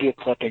read the media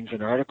clippings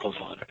and articles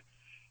on it,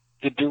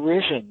 the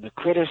derision, the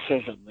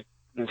criticism,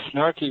 the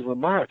snarky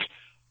remarks,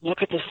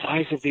 look at the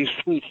size of these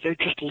suites. They're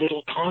just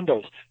little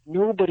condos.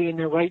 Nobody in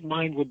their right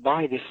mind would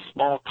buy this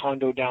small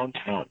condo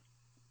downtown.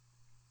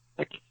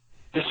 Like,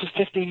 this was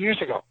 15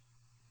 years ago.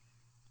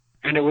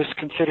 And it was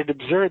considered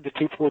absurd that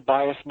people would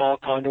buy a small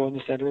condo in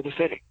the center of the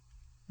city.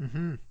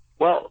 Mm-hmm.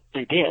 Well,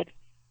 they did.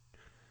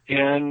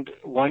 And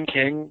 1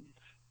 King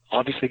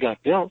obviously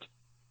got built.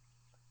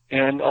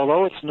 And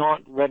although it's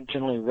not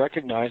generally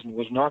recognized and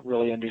was not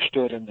really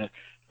understood in the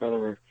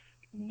rather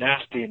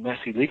nasty and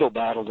messy legal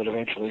battle that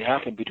eventually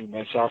happened between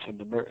myself and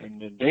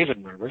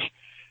David Mervish,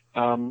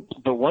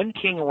 the 1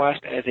 King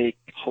West as a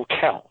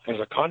hotel, as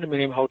a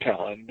condominium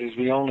hotel, and it is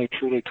the only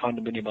truly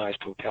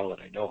condominiumized hotel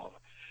that I know of,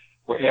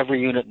 where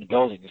every unit in the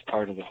building is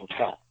part of the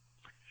hotel,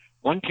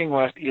 One King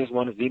West is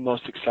one of the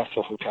most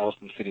successful hotels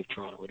in the city of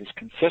Toronto. It has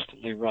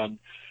consistently run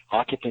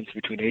occupancy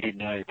between 80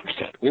 and 90%.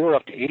 We were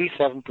up to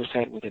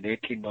 87% within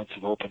 18 months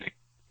of opening.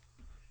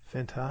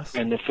 Fantastic.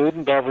 And the food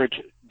and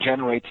beverage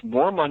generates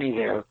more money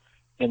there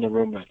than the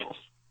room rentals.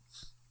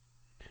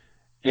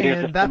 It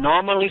is a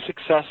phenomenally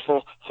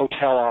successful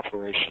hotel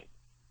operation.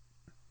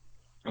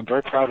 I'm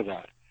very proud of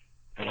that.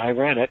 And I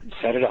ran it and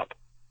set it up.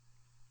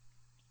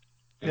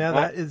 Yeah,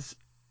 that is,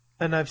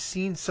 and I've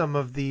seen some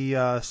of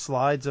the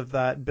slides of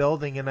that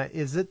building, and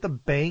is it the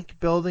bank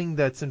building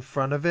that's in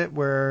front of it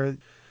where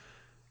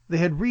they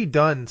had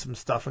redone some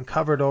stuff and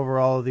covered over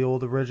all of the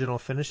old original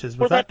finishes?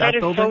 Was that is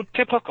building? so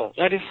typical.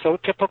 That is so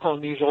typical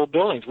in these old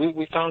buildings.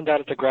 We found that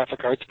at the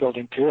Graphic Arts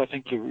building too. I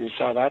think you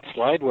saw that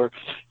slide where,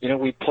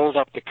 we pulled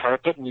up the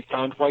carpet and we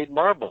found white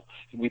marble.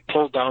 And we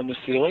pulled down the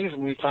ceilings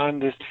and we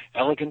found this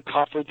elegant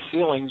coffered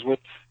ceilings with,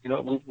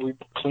 we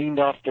cleaned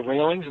off the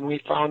railings and we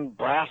found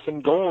brass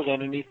and gold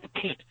underneath the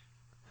paint.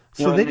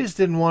 So they just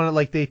didn't want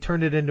to, they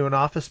turned it into an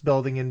office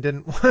building and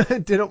didn't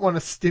want to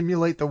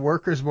stimulate the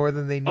workers more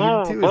than they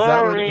needed to. Is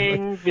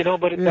boring,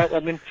 but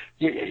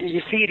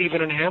you see it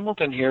even in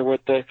Hamilton here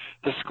with the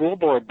school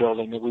board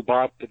building that we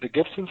bought at the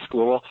Gibson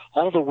School.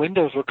 All the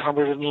windows were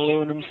covered in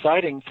aluminum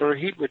siding for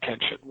heat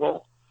retention.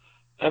 Well,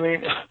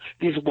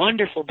 these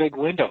wonderful big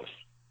windows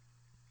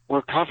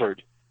were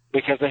covered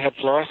because they had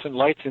fluorescent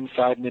lights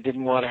inside and they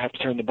didn't want to have to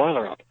turn the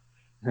boiler up.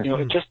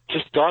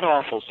 Just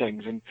god-awful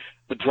things. And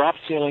the drop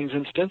ceilings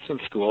in Stinson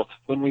School,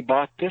 when we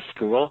bought this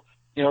school,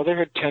 they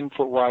had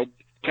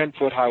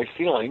 10-foot high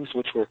ceilings,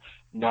 which were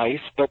nice,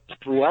 but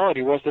the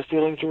reality was the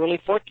ceilings were really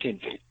 14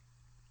 feet.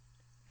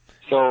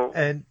 So,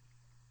 and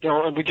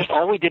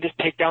all we did is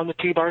take down the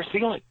T-bar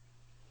ceiling.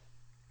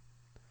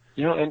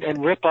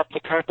 And rip up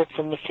the carpet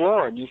from the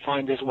floor, and you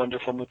find these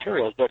wonderful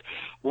materials. But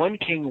One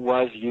King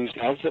was used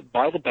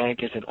by the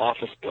bank as an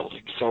office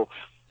building. So,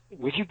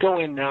 when you go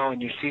in now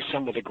and you see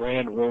some of the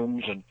grand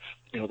rooms and,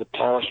 the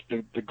polished,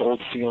 the gold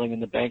ceiling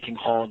in the banking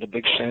hall and the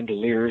big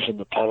chandeliers and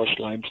the polished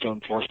limestone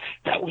floors,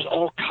 that was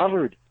all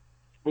covered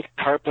with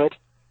carpet.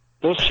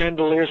 Those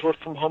chandeliers were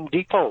from Home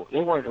Depot. They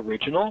weren't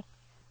original.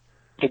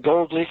 The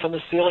gold leaf on the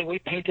ceiling, we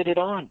painted it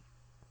on.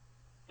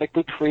 We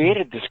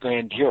created this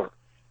grandeur.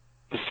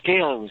 The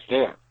scale was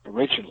there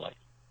originally,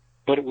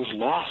 but it was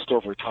lost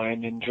over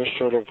time in just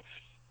sort of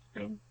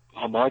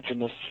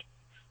homogeneous,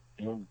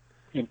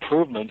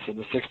 improvements in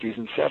the 60s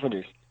and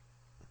 70s.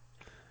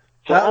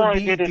 So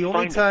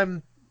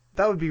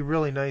that would be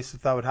really nice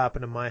if that would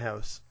happen in my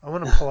house. I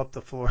want to pull up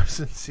the floors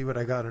and see what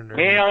I got under.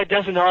 Well, it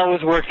doesn't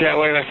always work that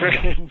way, my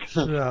friend.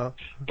 No.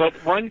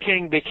 But One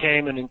King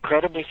became an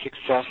incredibly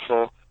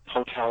successful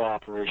hotel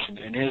operation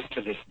and is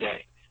to this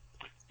day.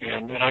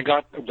 And I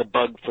got the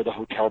bug for the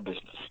hotel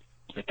business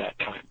at that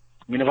time.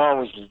 I've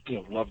always,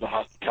 loved the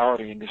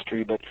hospitality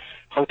industry, but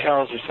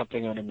hotels are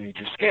something on a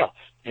major scale.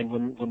 And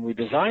when we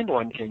designed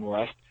One King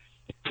West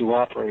to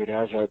operate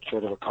as a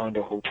sort of a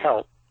condo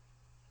hotel,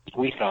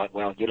 we thought,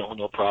 well,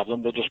 no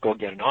problem. They'll just go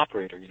get an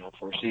operator,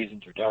 Four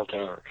Seasons or Delta,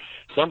 or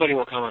somebody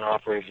will come and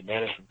operate as a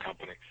management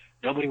company.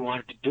 Nobody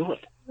wanted to do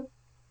it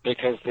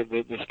because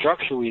the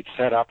structure we'd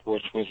set up,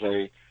 which was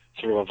a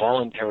sort of a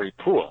voluntary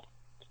pool,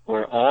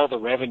 where all the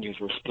revenues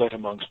were split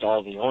amongst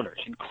all the owners,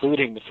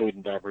 including the food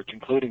and beverage,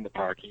 including the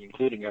parking,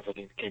 including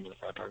everything that came to the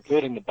front door,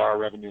 including the bar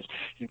revenues,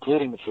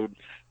 including the food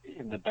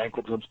in the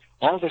banquet rooms.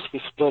 All this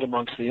was split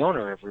amongst the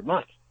owner every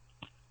month.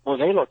 Well,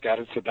 they looked at it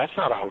and said, that's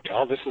not a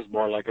hotel. This is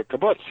more like a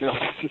kibbutz.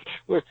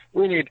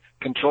 We need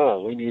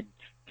control.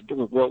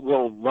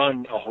 We'll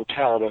run a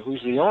hotel, but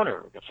who's the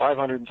owner? The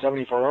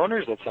 574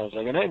 owners? That sounds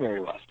like a nightmare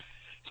to us.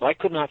 So I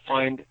could not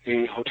find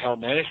a hotel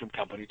management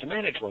company to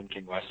manage One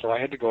King West, so I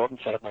had to go out and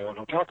set up my own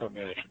hotel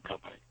management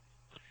company.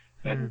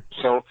 And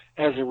so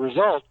as a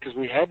result, because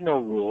we had no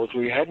rules,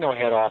 we had no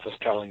head office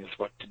telling us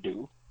what to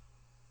do,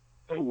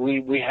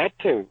 we had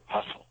to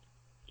hustle.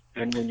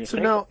 And when you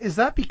now, is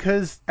that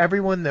because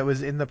everyone that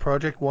was in the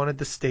project wanted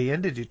to stay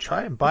in? Did you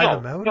try and buy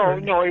them out?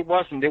 No, it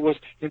wasn't. It was,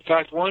 in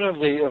fact, one of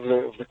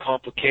the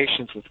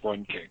complications with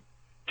One King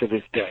to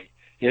this day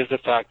is the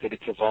fact that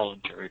it's a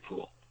voluntary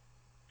pool.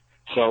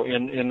 So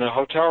in the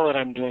hotel that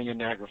I'm doing in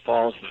Niagara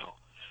Falls now,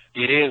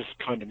 it is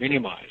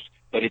condominiumized,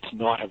 but it's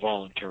not a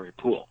voluntary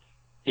pool.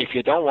 If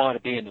you don't want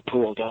to be in the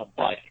pool, don't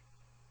buy it,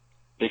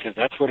 because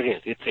that's what it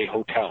is. It's a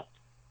hotel.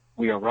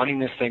 We are running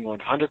this thing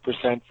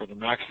 100% for the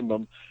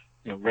maximum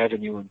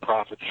revenue and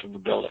profits from the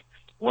building.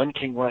 One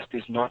King West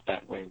is not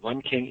that way.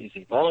 One King is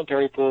a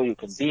voluntary pool. You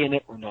can be in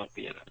it or not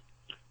be in it.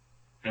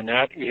 And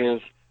that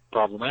is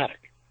problematic.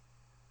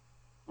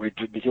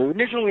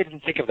 Initially, we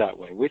didn't think of it that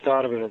way. We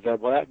thought of it as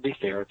that, well, that'd be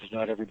fair because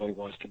not everybody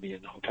wants to be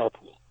in the hotel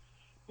pool,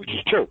 which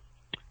is true.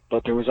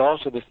 But there was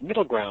also this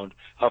middle ground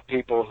of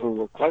people who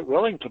were quite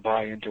willing to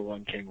buy into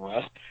One King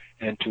West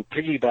and to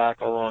piggyback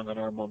along on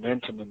our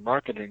momentum and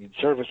marketing and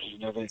services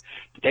and everything.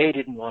 But they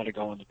didn't want to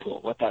go in the pool.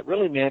 What that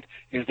really meant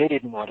is they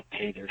didn't want to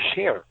pay their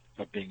share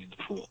of being in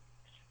the pool.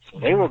 So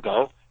they will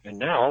go, and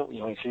now,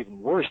 it's even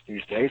worse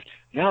these days.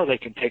 Now they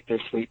can take their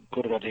suite and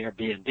put it on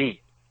Airbnb,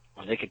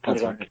 or they can put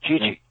it on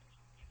Kijiji.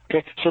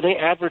 Okay, so they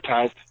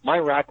advertise my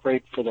rack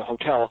rate for the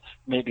hotel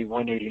may be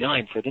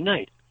 $189 for the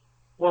night.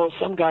 Well,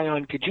 some guy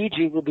on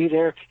Kijiji will be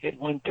there at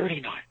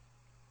 $139.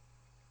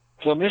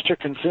 So Mr.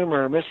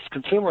 Consumer or Mrs.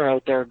 Consumer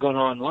out there going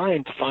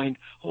online to find,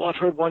 oh, I've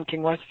heard One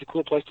King West is a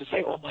cool place to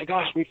stay. Oh my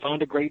gosh, we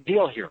found a great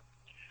deal here.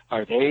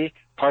 Are they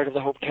part of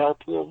the hotel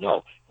pool?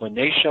 No. When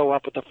they show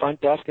up at the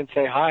front desk and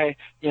say, hi,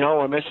 we're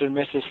Mr. and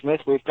Mrs.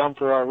 Smith, we've come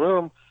for our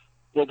room,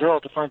 the girl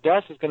at the front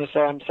desk is going to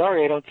say, I'm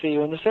sorry, I don't see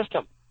you in the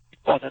system.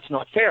 Well, that's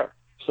not fair.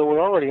 So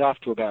we're already off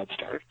to a bad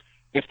start.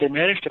 If they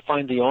manage to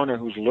find the owner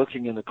who's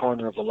lurking in the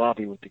corner of the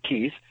lobby with the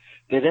keys,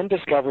 they then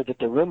discover that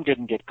the room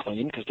didn't get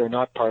cleaned because they're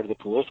not part of the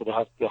pool,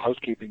 so the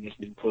housekeeping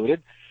isn't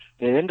included.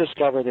 They then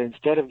discover that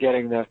instead of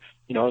getting the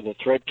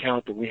thread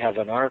count that we have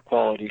on our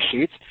quality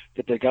sheets,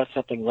 that they got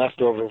something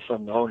left over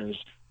from the owners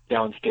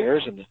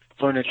downstairs, and the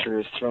furniture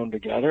is thrown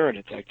together, and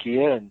it's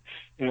IKEA,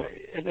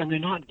 and they're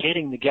not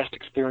getting the guest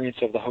experience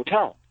of the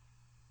hotel.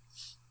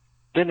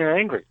 Then they're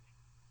angry,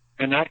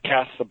 and that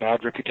casts a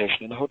bad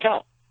reputation in the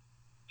hotel.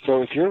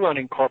 So if you're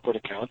running corporate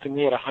accounts, and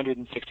we had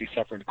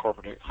 167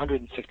 corporate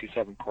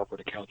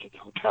accounts at the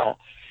hotel,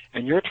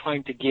 and you're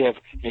trying to give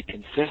a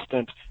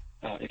consistent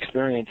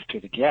experience to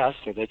the guests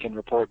so they can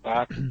report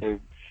back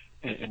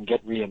and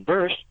get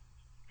reimbursed,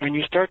 and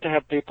you start to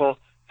have people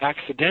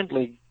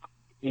accidentally,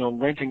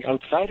 renting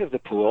outside of the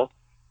pool,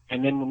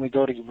 and then when we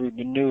go to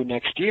renew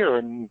next year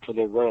and for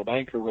the Royal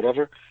Bank or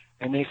whatever,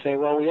 and they say,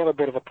 well, we have a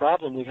bit of a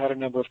problem. We've had a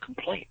number of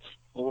complaints.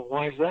 Well,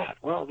 why is that?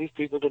 Well, these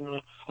people didn't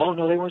know. Oh,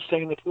 no, they weren't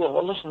staying in the pool.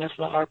 Well, listen, that's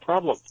not our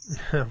problem.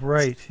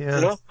 Right,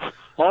 yeah.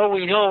 All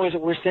we know is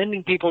that we're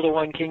sending people to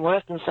One King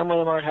West, and some of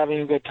them aren't having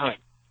a good time.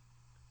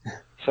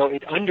 So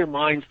it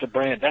undermines the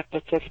brand. That's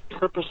the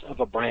purpose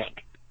of a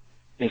brand,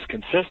 is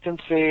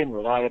consistency and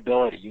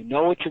reliability. You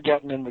know what you're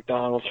getting in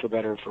McDonald's, for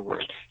better or for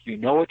worse. You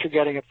know what you're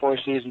getting at Four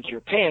Seasons. You're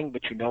paying,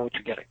 but you know what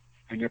you're getting,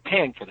 and you're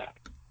paying for that.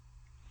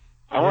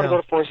 I want to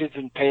go to Four Seasons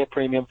and pay a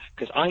premium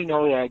because I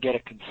know that I get a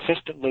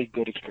consistently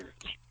good experience.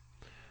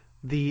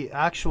 The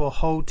actual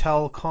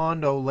hotel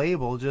condo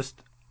label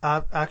just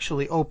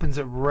actually opens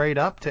it right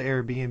up to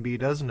Airbnb,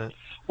 doesn't it?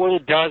 Well,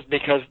 it does,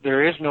 because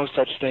there is no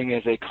such thing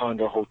as a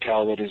condo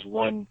hotel that is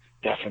one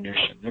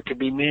definition. There could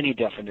be many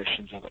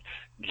definitions of it.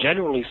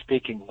 Generally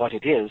speaking, what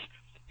it is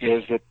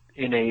that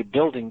in a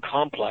building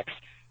complex,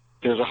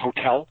 there's a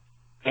hotel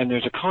and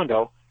there's a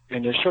condo,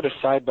 and they're sort of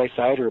side by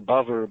side or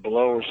above or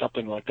below or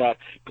something like that,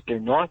 but they're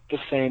not the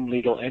same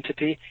legal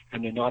entity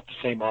and they're not the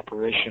same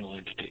operational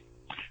entity.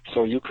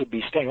 So you could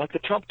be staying, like the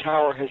Trump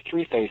Tower has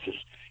three faces.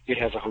 It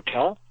has a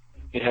hotel,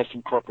 it has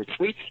some corporate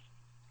suites,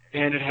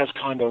 and it has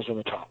condos on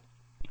the top.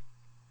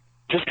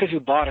 Just because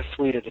you bought a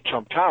suite at the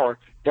Trump Tower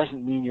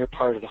doesn't mean you're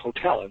part of the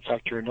hotel. In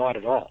fact, you're not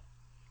at all.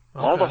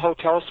 Okay. All the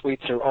hotel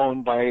suites are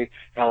owned by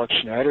Alex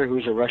Schneider,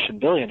 who's a Russian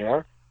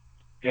billionaire,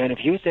 and if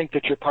you think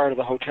that you're part of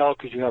the hotel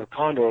because you have a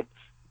condo at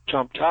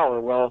Trump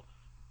Tower, well,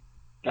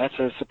 that's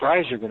a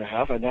surprise you're going to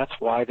have, and that's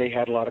why they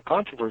had a lot of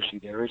controversy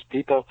there, is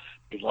people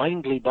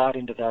blindly bought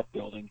into that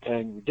building,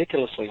 paying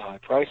ridiculously high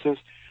prices,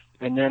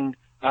 and then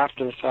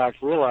after the fact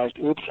realized,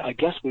 oops, I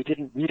guess we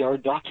didn't read our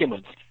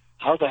documents.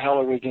 How the hell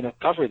are we going to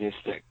cover this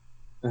thing?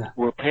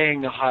 We're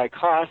paying the high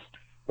cost.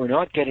 We're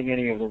not getting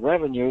any of the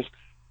revenues.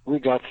 We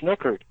got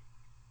snookered.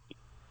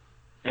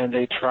 And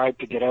they tried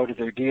to get out of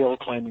their deal,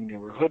 claiming they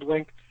were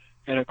hoodwinked.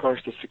 And, of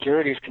course, the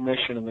Securities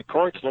Commission and the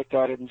courts looked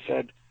at it and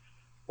said,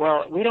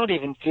 well, we don't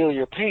even feel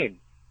your pain.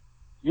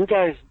 You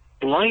guys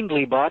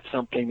blindly bought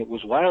something that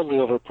was wildly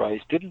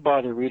overpriced, didn't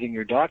bother reading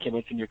your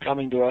documents, and you're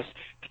coming to us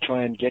to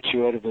try and get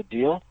you out of a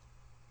deal?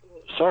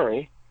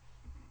 Sorry.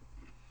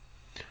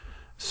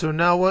 So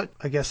now what,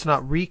 I guess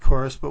not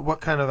recourse, but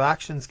what kind of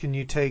actions can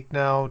you take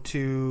now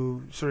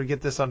to sort of get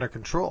this under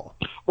control?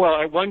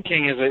 Well, One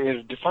King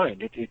is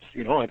defined. It's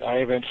I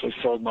eventually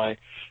sold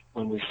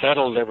when we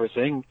settled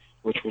everything,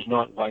 which was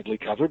not widely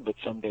covered, but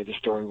someday the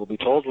story will be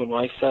told. When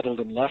I settled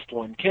and left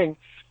One King,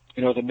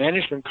 the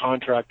management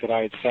contract that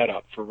I had set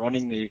up for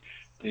running the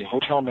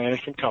hotel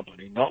management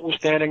company,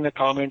 notwithstanding the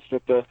comments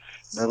that the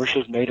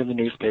Mervishes made in the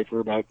newspaper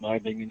about my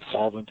being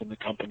insolvent and the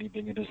company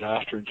being a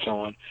disaster and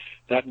so on,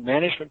 that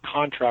management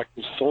contract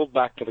was sold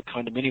back to the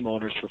condominium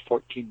owners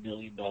for $14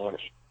 million.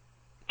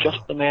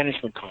 Just the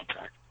management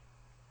contract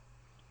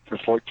for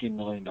 $14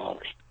 million.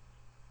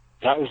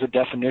 That was the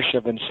definition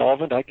of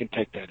insolvent. I can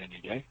take that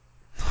any day.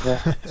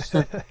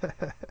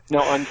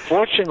 Now,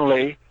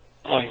 unfortunately,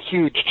 a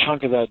huge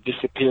chunk of that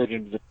disappeared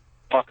into the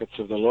pockets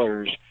of the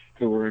lawyers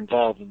who were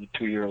involved in the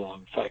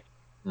 2-year-long fight.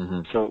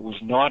 Mm-hmm. So it was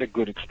not a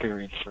good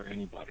experience for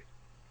anybody.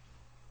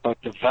 But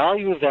the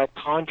value of that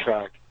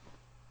contract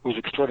was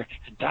extraordinary.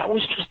 And that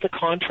was just the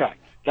contract.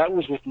 That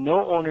was with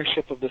no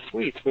ownership of the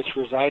suites, which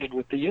resided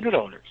with the unit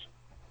owners.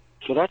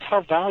 So that's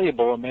how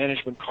valuable a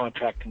management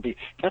contract can be.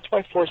 That's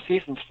why Four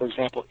Seasons, for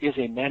example, is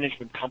a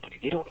management company.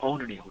 They don't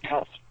own any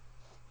hotels.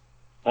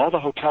 All the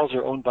hotels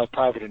are owned by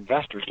private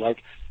investors,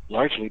 like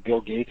largely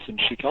Bill Gates and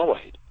Sheikh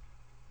El-Wahid.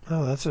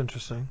 Oh, that's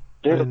interesting.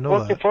 I didn't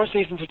know that. Four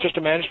Seasons is just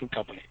a management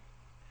company.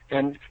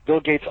 And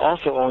Bill Gates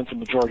also owns a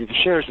majority of the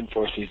shares in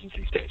Four Seasons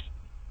these days.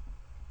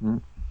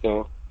 Mm.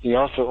 So he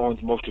also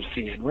owns most of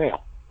CN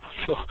Rail.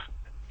 So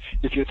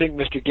if you think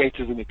Mr. Gates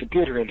is in the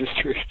computer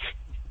industry,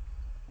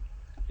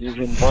 he's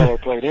in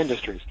boilerplate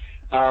industries.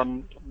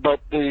 But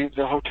the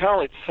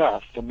hotel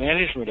itself, the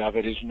management of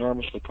it is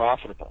enormously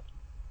profitable,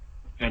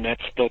 and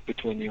that's split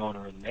between the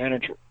owner and the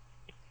manager.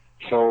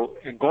 So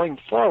going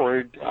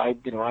forward, I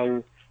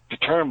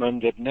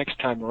determined that next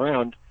time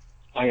around,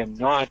 I am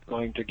not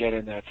going to get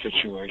in that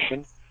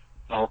situation.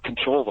 I'll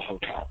control the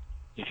hotel.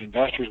 If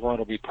investors want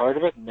to be part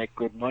of it and make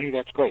good money,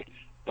 that's great.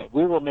 But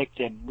we will make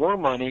them more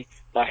money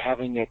by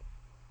having it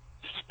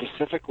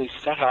specifically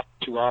set up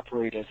to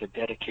operate as a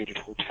dedicated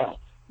hotel,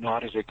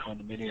 not as a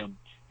condominium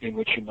in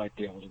which you might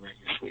be able to rent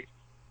your suite.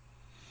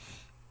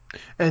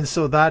 And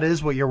so that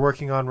is what you're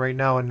working on right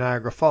now in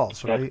Niagara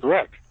Falls, right? That's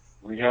correct.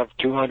 We have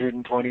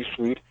 220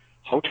 suite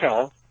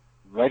hotel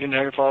right in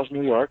Niagara Falls,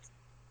 New York,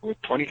 with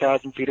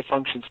 20,000 feet of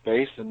function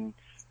space and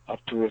up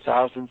to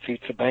 1,000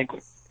 seats of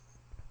banquet.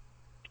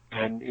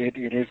 And it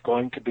is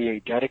going to be a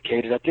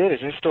dedicated, it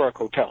is a historic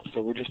hotel,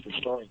 so we're just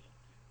restoring it.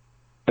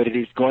 But it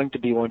is going to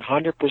be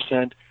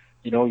 100%,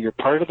 you're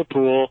part of the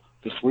pool,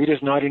 the suite is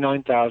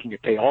 $99,000, you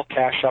pay all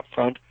cash up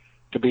front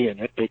to be in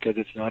it because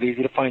it's not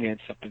easy to finance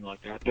something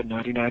like that, but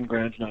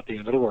 $99,000 is not the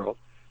end of the world.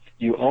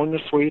 You own the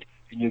suite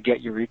and you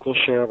get your equal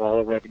share of all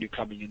the revenue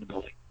coming in the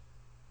building.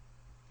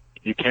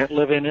 You can't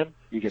live in it,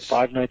 you get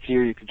 5 nights a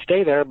year, you can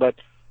stay there, but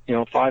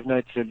 5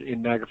 nights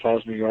in Niagara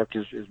Falls, New York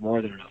is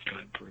more than enough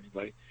time for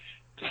anybody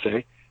to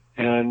stay,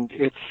 and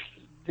it's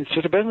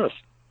just a business,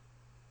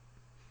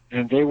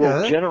 and they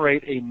will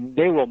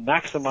they will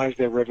maximize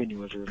their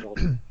revenue as a result.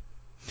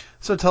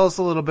 So tell us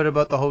a little bit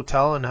about the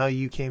hotel and how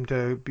you came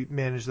to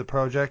manage the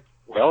project.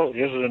 Well,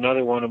 this is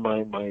another one of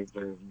my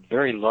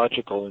very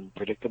logical and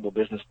predictable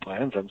business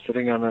plans. I'm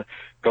sitting on a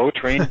GO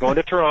train going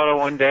to Toronto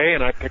one day,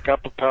 and I pick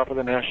up the top of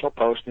the National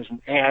Post, and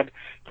there's an ad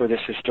for this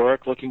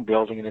historic-looking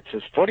building, and it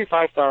says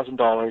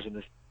 $45,000 in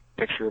this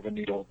picture of a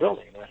neat old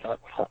building. And I thought,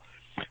 well,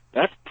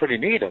 that's pretty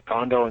neat. A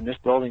condo in this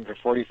building for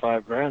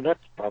 $45,000.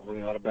 That's probably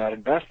not a bad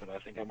investment. I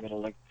think I'm going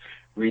to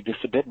read this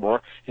a bit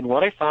more. And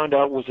what I found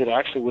out was it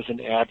actually was an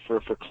ad for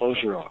a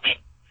foreclosure auction.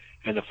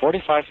 And the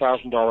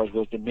 $45,000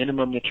 was the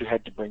minimum that you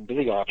had to bring to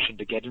the auction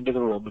to get into the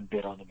room and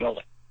bid on the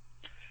building.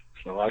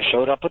 So I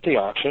showed up at the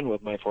auction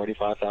with my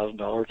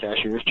 $45,000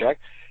 cashier's check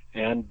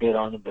and bid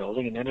on the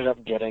building, and ended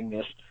up getting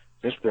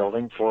this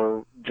building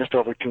for just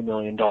over $2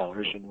 million,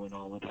 and when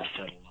all the dust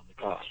settled on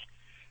the cost.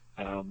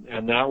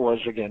 And that was,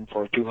 again,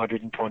 for a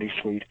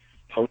 220-suite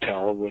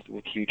hotel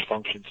with huge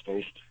function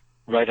space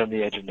right on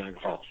the edge of Niagara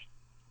Falls.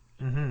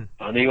 Mm-hmm.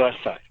 On the U.S.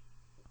 side.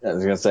 I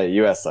was going to say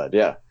U.S. side,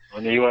 yeah.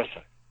 On the U.S.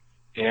 side.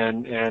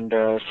 And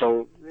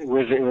so it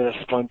was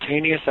a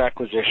spontaneous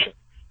acquisition.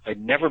 I'd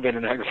never been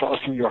in Niagara Falls,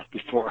 New York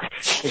before.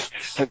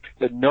 I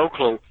had no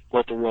clue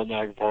what the real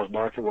Niagara Falls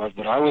market was,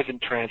 but I was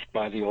entranced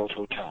by the old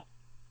hotel.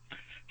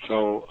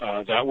 So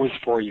that was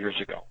 4 years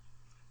ago.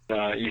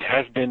 It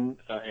has been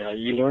an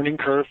e-learning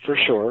curve for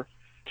sure,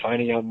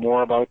 finding out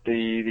more about the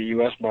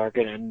U.S.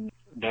 market and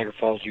Niagara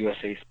Falls,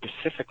 USA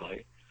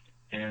specifically.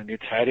 And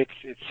it's had its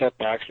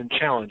setbacks and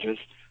challenges,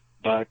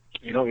 but,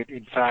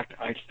 in fact,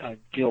 I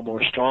feel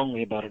more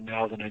strongly about it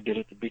now than I did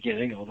at the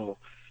beginning, although,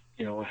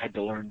 I had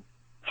to learn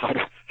how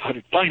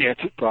to finance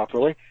it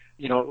properly.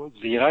 The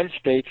United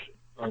States,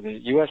 or the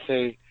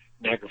USA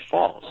Niagara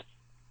Falls,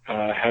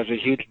 has a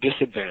huge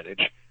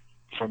disadvantage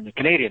from the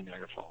Canadian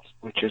Niagara Falls,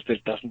 which is that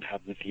it doesn't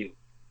have the view.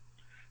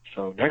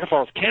 So Niagara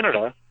Falls,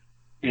 Canada,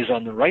 is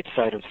on the right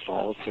side of the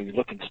falls, so you're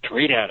looking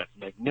straight at it,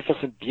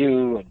 magnificent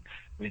view, and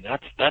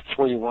that's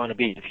where you want to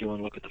be if you want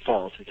to look at the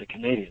falls. It's the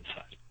Canadian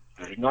side.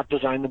 I did not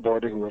design the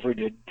border. Whoever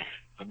did,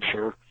 I'm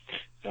sure,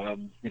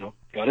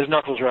 got his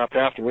knuckles wrapped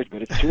afterwards,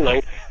 but it's too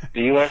late.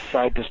 The U.S.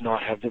 side does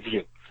not have the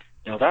view.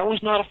 Now, that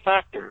was not a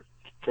factor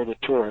for the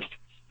tourist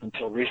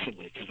until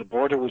recently, because the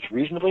border was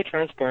reasonably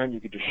transparent.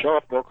 You could just show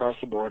up, go across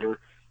the border,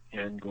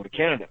 and go to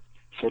Canada.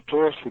 So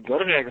tourists would go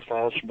to Niagara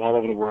Falls from all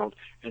over the world,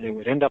 and they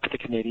would end up at the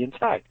Canadian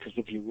side because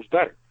the view was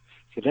better.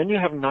 So then you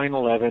have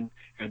 9/11,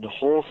 and the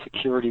whole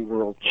security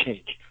world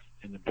changed.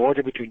 And the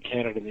border between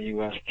Canada and the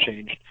U.S.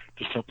 changed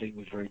to something that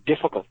was very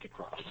difficult to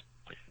cross.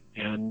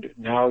 And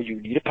now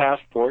you need a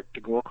passport to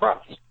go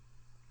across.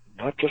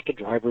 Not just a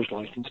driver's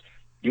license,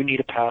 you need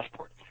a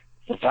passport.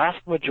 The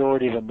vast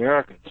majority of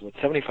Americans, with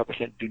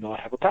 75%, do not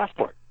have a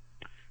passport.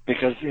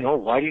 Because,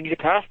 why do you need a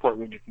passport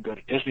when you can go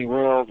to Disney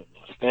World and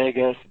Las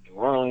Vegas and New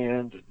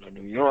Orleans and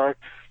New York?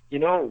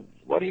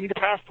 What do you need a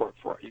passport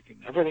for?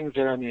 Everything's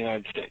there in the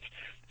United States.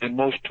 And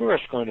most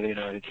tourists going to the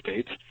United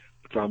States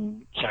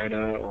from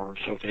China or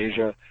South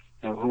Asia,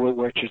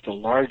 which is the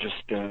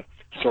largest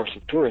source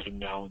of tourism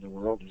now in the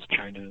world, is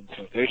China and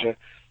South Asia,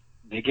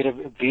 they get a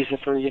visa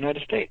for the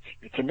United States.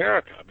 It's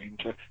America.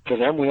 To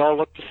them, we all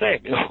look the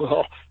same. We're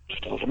all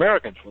just as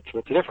Americans. What's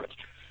the difference?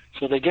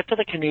 So they get to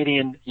the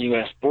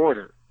Canadian-U.S.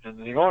 border, and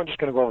they go, I'm just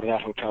going to go over to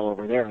that hotel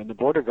over there. And the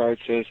border guard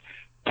says,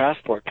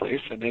 passport,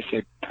 please. And they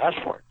say,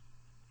 passport?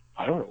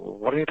 I don't know.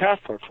 What do you need a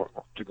passport for?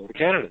 Well, to go to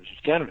Canada. This is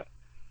Canada.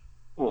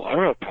 Well, I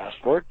don't have a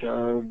passport.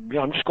 I'm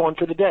just going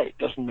for the day. It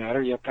doesn't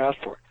matter. You have a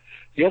passport.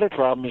 The other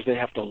problem is they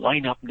have to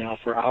line up now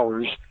for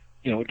hours,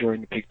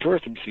 during the peak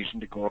tourism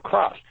season to go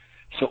across.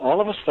 So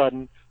all of a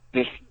sudden,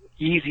 this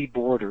easy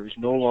border is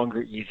no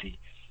longer easy,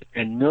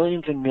 and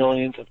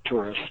millions of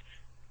tourists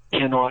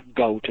cannot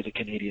go to the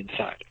Canadian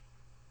side.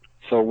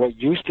 So what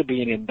used to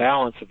be an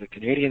imbalance of the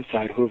Canadian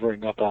side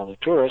hoovering up all the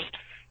tourists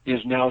is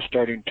now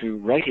starting to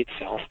right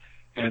itself,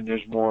 and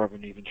there's more of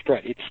an even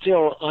spread. It's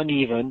still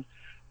uneven,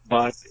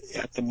 but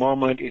at the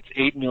moment it's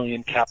 8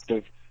 million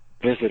captive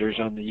visitors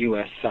on the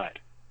U.S. side.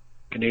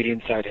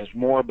 Canadian side has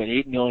more, but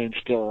 8 million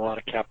still a lot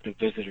of captive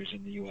visitors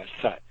in the U.S.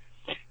 side.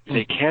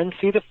 They can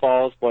see the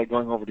falls by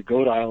going over to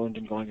Goat Island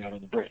and going out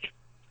on the bridge.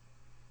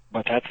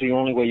 But that's the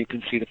only way you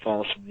can see the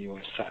falls from the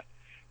U.S. side.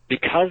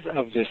 Because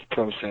of this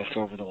process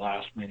over the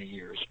last many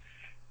years,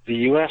 the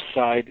U.S.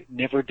 side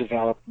never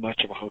developed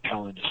much of a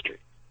hotel industry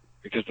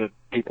because the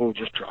people would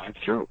just drive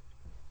through.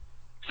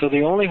 So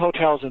the only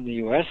hotels in the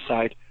U.S.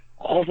 side,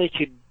 all they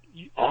could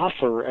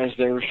offer as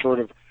their sort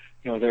of,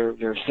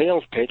 their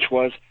sales pitch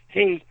was,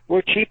 hey,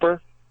 we're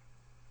cheaper.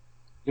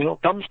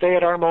 Come stay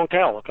at our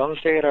motel. Come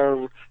stay at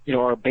our,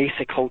 our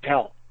basic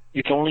hotel.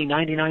 It's only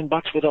 $99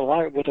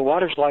 with a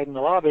water slide in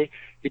the lobby.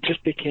 It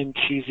just became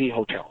cheesy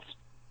hotels.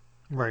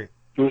 Right.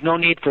 There was no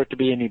need for it to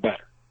be any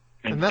better.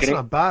 And that's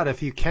not bad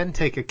if you can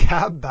take a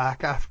cab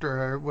back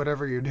after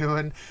whatever you're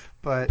doing,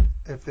 but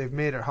if they've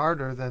made it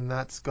harder, then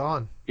that's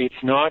gone.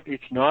 It's not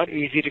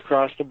easy to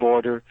cross the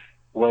border,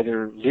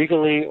 whether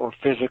legally or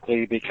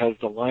physically, because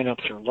the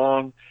lineups are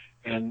long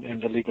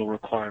and the legal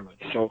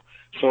requirements.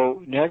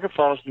 So Niagara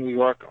Falls, New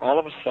York, all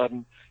of a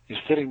sudden is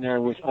sitting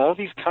there with all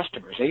these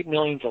customers. 8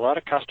 million is a lot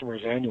of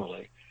customers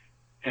annually,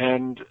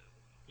 and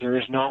there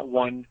is not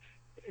one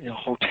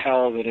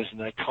hotel that is an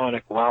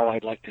iconic, wow,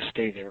 I'd like to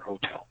stay there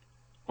hotel.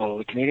 Well,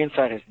 the Canadian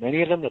side has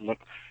many of them that look,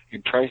 they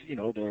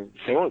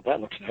say, oh, that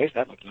looks nice,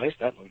 that looks nice,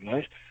 that looks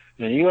nice.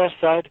 And the U.S.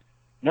 side,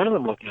 none of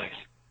them look nice.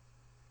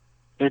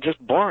 They're just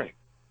boring.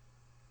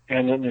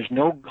 And then there's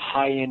no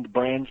high-end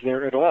brands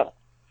there at all.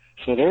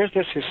 So there's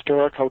this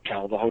historic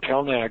hotel, the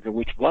Hotel Niagara,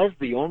 which was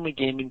the only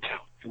game in town.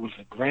 It was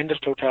the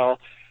grandest hotel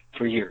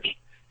for years.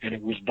 And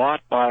it was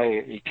bought by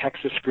a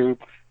Texas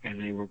group,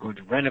 and they were going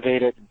to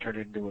renovate it and turn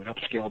it into an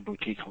upscale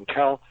boutique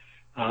hotel.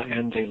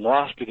 And they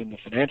lost it in the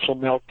financial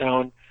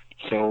meltdown,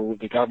 so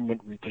the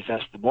government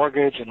repossessed the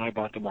mortgage, and I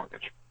bought the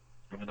mortgage.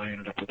 And then I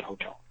ended up with the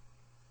hotel.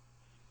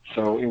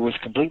 So it was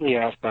completely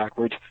ass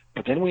backwards.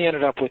 But then we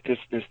ended up with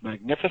this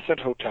magnificent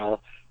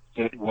hotel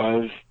that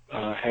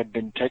had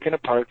been taken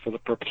apart for the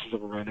purposes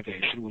of a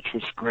renovation, which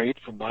was great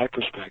from my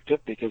perspective,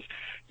 because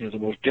the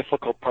most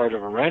difficult part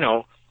of a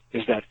reno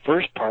is that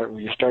first part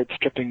where you start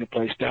stripping the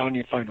place down and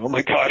you find, oh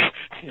my God,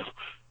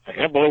 I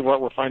can't believe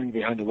what we're finding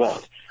behind the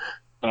walls.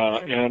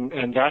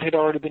 And that had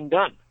already been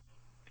done.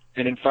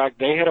 And in fact,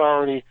 they had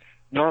already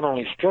not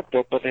only stripped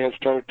it, but they had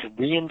started to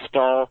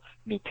reinstall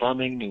new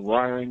plumbing, new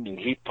wiring, new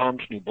heat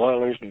pumps, new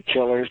boilers, new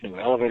chillers, new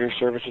elevator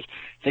services.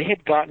 They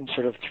had gotten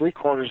sort of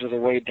 3/4 of the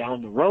way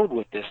down the road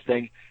with this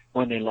thing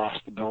when they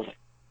lost the building.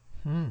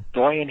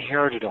 So I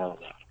inherited all of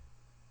that.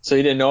 So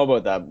you didn't know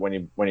about that when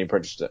you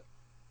purchased it?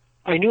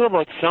 I knew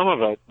about some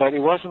of it, but it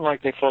wasn't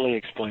like they fully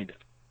explained it.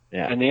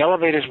 Yeah. And the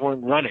elevators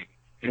weren't running,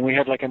 and we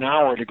had like an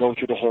hour to go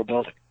through the whole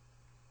building.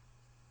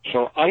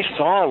 So I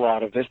saw a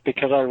lot of this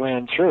because I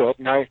ran through it,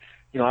 and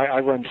I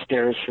run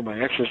stairs for my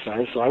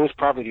exercise, so I was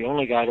probably the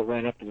only guy that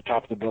ran up to the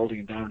top of the building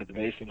and down to the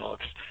basement.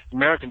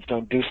 Americans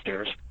don't do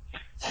stairs.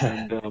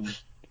 And,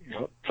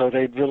 so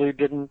they really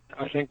didn't,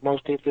 I think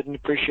most people didn't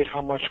appreciate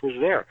how much was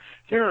there.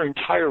 There are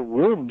entire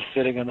rooms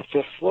sitting on the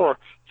 5th floor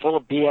full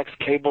of BX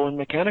cable and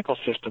mechanical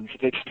systems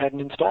that they just hadn't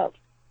installed.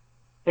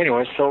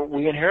 Anyway, so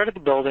we inherited the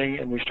building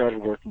and we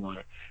started working on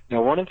it.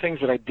 Now, one of the things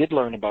that I did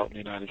learn about in the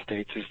United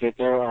States is that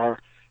there are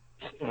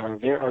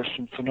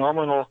some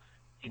phenomenal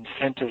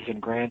incentives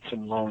and grants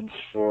and loans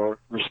for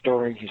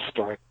restoring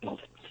historic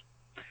buildings.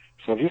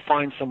 So if you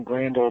find some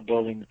grand old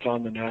building that's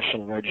on the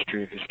National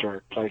Registry of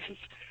Historic Places,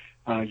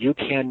 you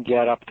can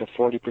get up to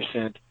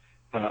 40%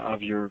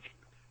 of your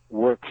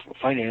work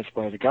financed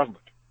by the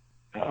government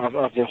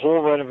of the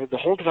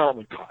whole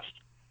development cost,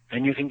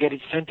 and you can get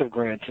incentive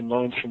grants and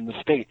loans from the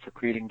state for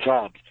creating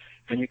jobs,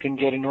 and you can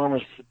get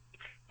enormous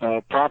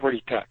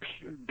property tax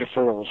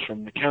deferrals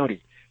from the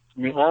county. I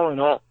mean, all in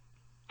all,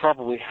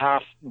 probably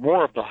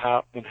more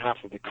than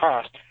half of the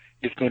cost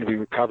is going to be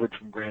recovered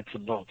from grants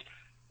and loans.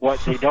 What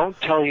they don't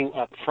tell you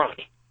up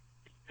front,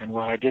 and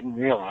what I didn't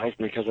realize,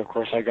 because of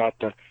course I got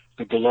the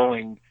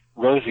glowing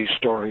rosy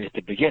story at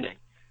the beginning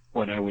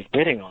when I was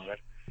bidding on it,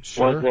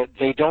 was that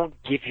they don't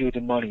give you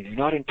the money. They're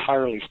not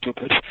entirely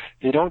stupid.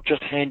 They don't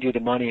just hand you the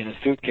money in a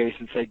suitcase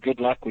and say, good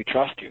luck, we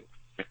trust you.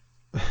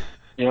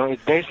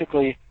 It's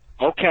basically,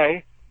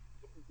 okay,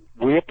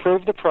 we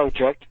approve the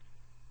project,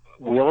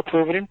 we'll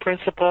approve it in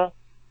principle,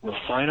 we'll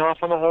sign off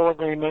on the whole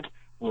agreement,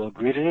 we'll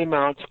agree to the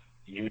amounts,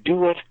 you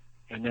do it,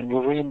 and then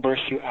we'll reimburse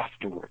you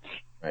afterwards.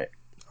 Right.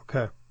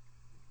 Okay.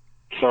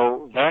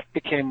 So that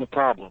became the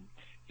problem,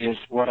 is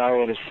what I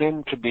had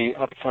assumed to be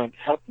upfront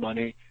help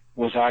money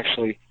was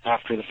actually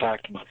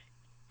after-the-fact money.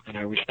 And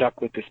I was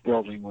stuck with this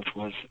building, which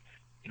was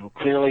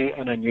clearly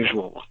an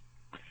unusual one.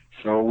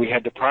 So we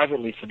had to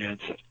privately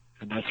finance it,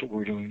 and that's what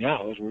we're doing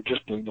now. Is we're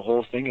just doing the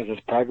whole thing as this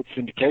private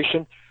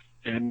syndication,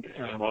 and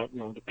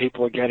the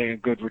people are getting a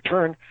good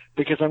return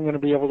because I'm going to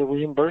be able to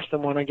reimburse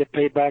them when I get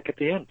paid back at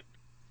the end.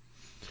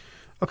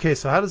 Okay,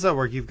 so how does that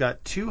work? You've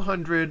got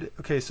 200.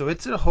 Okay, so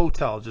it's a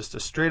hotel, just a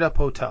straight up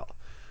hotel.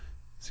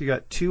 So you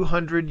got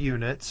 200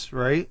 units,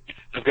 right?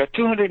 I've got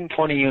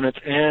 220 units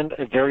and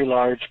a very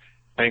large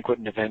banquet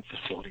and event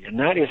facility, and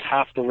that is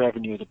half the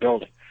revenue of the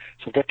building.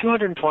 So I've got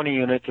 220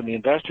 units, and the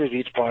investors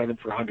each buy them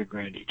for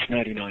 $100,000 each,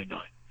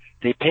 $99,900.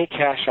 They pay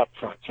cash up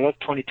front, so that's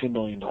 $22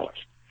 million.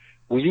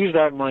 We use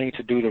that money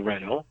to do the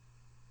rental,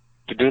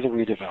 to do the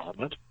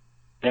redevelopment.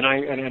 And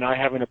I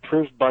have an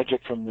approved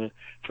budget from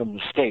the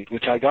state,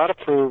 which I got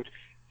approved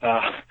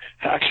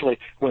actually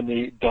when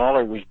the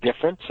dollar was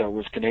different. So it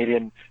was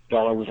Canadian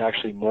dollar was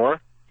actually more,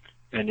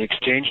 and the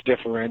exchange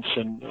difference.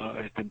 And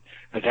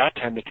at that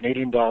time, the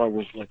Canadian dollar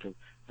was like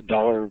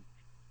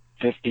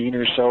 $1.15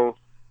 or so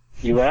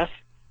U.S.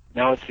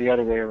 Now it's the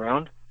other way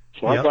around.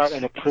 So I've got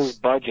an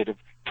approved budget of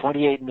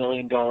 $28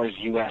 million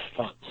U.S.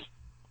 funds.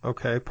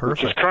 Okay,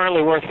 perfect. Which is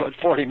currently worth about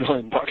 $40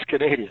 million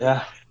Canadian.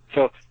 Yeah.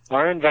 So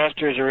our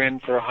investors are in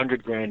for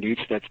 $100,000 each.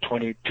 That's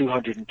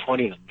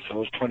 220 of them.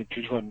 So it's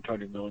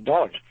 $220 million.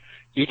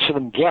 Each of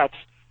them gets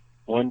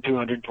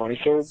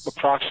 220. So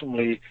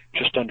approximately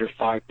just under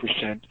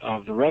 5%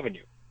 of the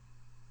revenue.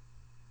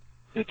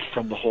 It's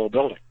from the whole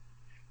building.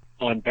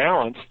 On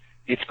balance,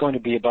 it's going to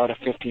be about a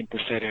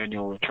 15%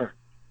 annual return.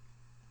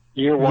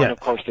 Year one,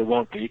 of course, there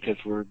won't be because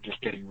we're just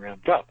getting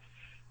ramped up.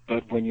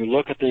 But when you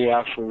look at the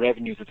actual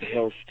revenue that the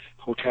Hills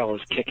Hotel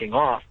is kicking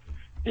off,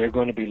 they're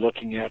going to be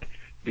looking at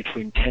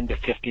between $10,000 to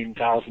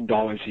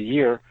 $15,000 a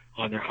year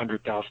on their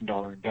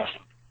 $100,000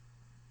 investment.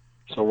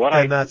 So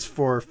that's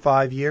for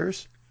 5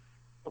 years?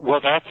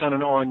 Well, that's on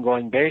an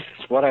ongoing basis.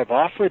 What I've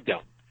offered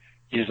them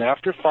is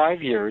after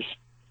 5 years,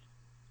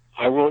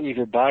 I will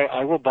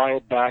buy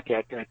it back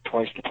at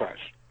twice the price.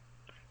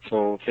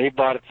 So if they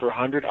bought it for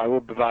 $100, I will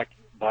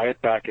buy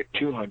it back at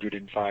 $200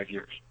 in 5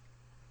 years.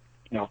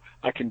 Now,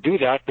 I can do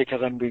that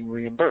because I'm being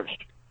reimbursed.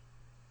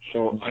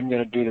 So I'm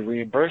going to do the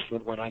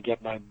reimbursement when I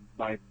get my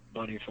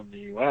money from the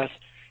U.S.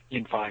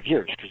 in 5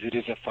 years, because it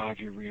is a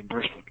 5-year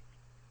reimbursement.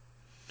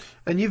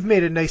 And you've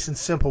made it nice and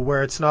simple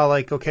where it's not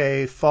like,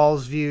 okay,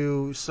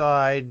 Fallsview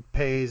side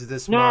pays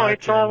this much. No,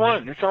 it's all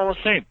one. It's all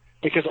the same.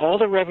 Because all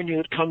the revenue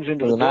that comes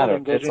into the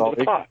building goes into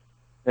the pot.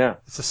 Yeah.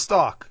 It's a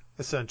stock,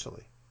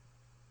 essentially.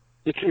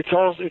 It's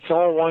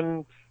all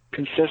one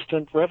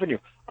consistent revenue.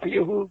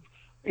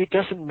 It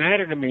doesn't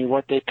matter to me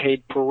what they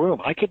paid per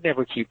room. I could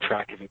never keep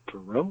track of it per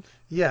room.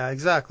 Yeah,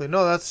 exactly.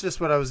 No, that's just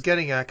what I was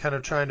getting at, kind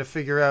of trying to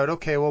figure out,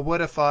 okay, well,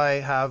 what if I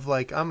have,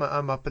 like, I'm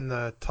up in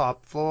the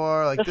top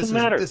floor, like, this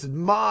is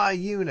my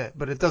unit,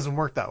 but it doesn't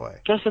work that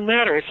way. Doesn't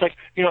matter. It's like,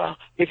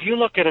 if you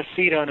look at a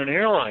seat on an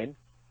airline,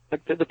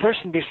 like the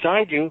person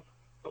beside you,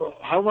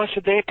 how much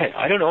did they pay?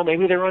 I don't know.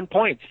 Maybe they're on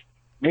points.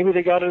 Maybe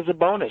they got it as a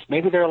bonus.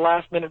 Maybe they're a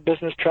last-minute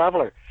business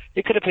traveler.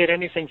 You could have paid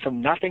anything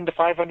from nothing to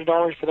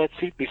 $500 for that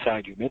seat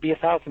beside you, maybe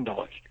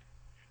 $1,000.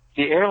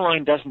 The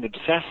airline doesn't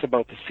obsess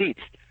about the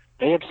seats.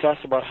 They obsess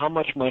about how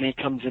much money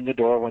comes in the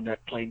door when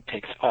that plane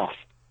takes off.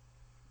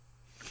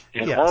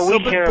 And all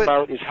we care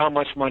about is how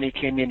much money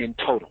came in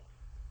total.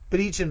 But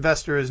each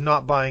investor is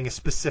not buying a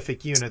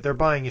specific unit. They're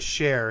buying a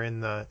share in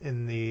the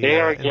They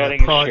are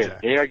getting a share.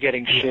 They are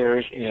getting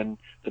shares in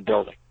the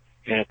building.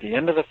 And at the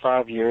end of the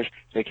 5 years,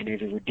 they can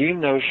either redeem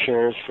those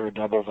shares for a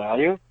double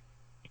value,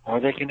 or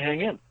they can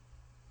hang in.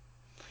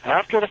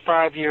 After the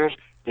 5 years,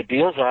 the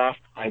deal's off.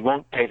 I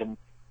won't pay them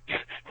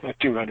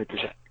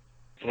 200%.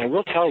 And I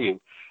will tell you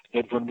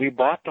that when we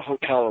bought the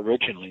hotel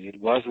originally,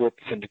 it was with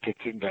syndicate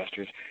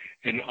investors,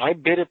 and I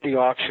bid at the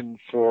auction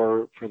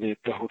for the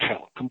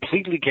hotel,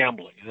 completely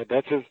gambling.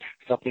 That's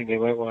something they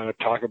might want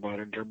to talk about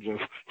in terms of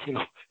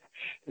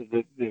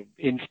the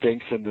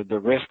instincts and the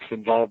risks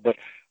involved. But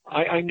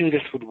I knew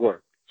this would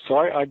work, so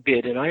I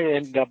bid, and I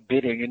ended up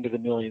bidding into the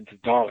millions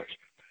of dollars.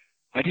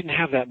 I didn't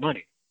have that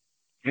money.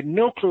 I had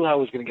no clue how I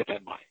was going to get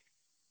that money,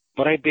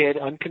 but I bid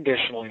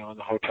unconditionally on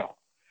the hotel.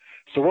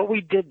 So what we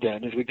did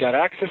then is we got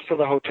access to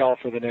the hotel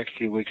for the next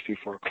few weeks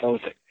before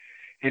closing,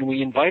 and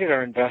we invited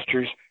our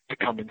investors to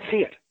come and see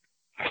it.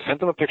 I sent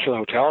them a picture of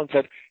the hotel and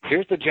said,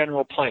 here's the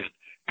general plan.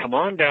 Come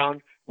on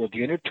down. We'll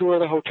do a tour of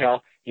the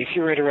hotel. If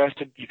you're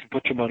interested, you can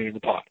put your money in the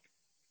pot.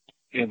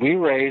 And we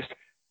raised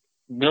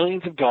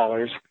millions of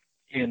dollars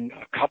in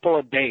a couple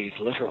of days,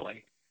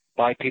 literally,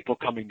 by people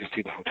coming to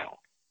see the hotel.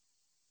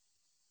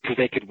 Because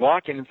they could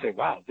walk in and say,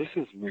 wow, this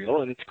is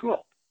real and it's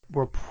cool.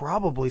 We'll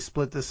probably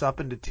split this up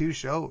into 2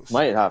 shows.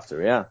 Might have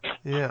to, yeah.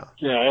 Yeah.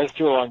 Yeah, it's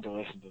too long to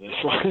listen to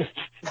this one.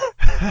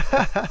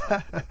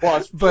 Well,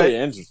 it's pretty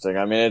interesting.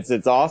 I mean,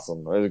 it's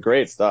awesome. It's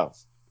great stuff.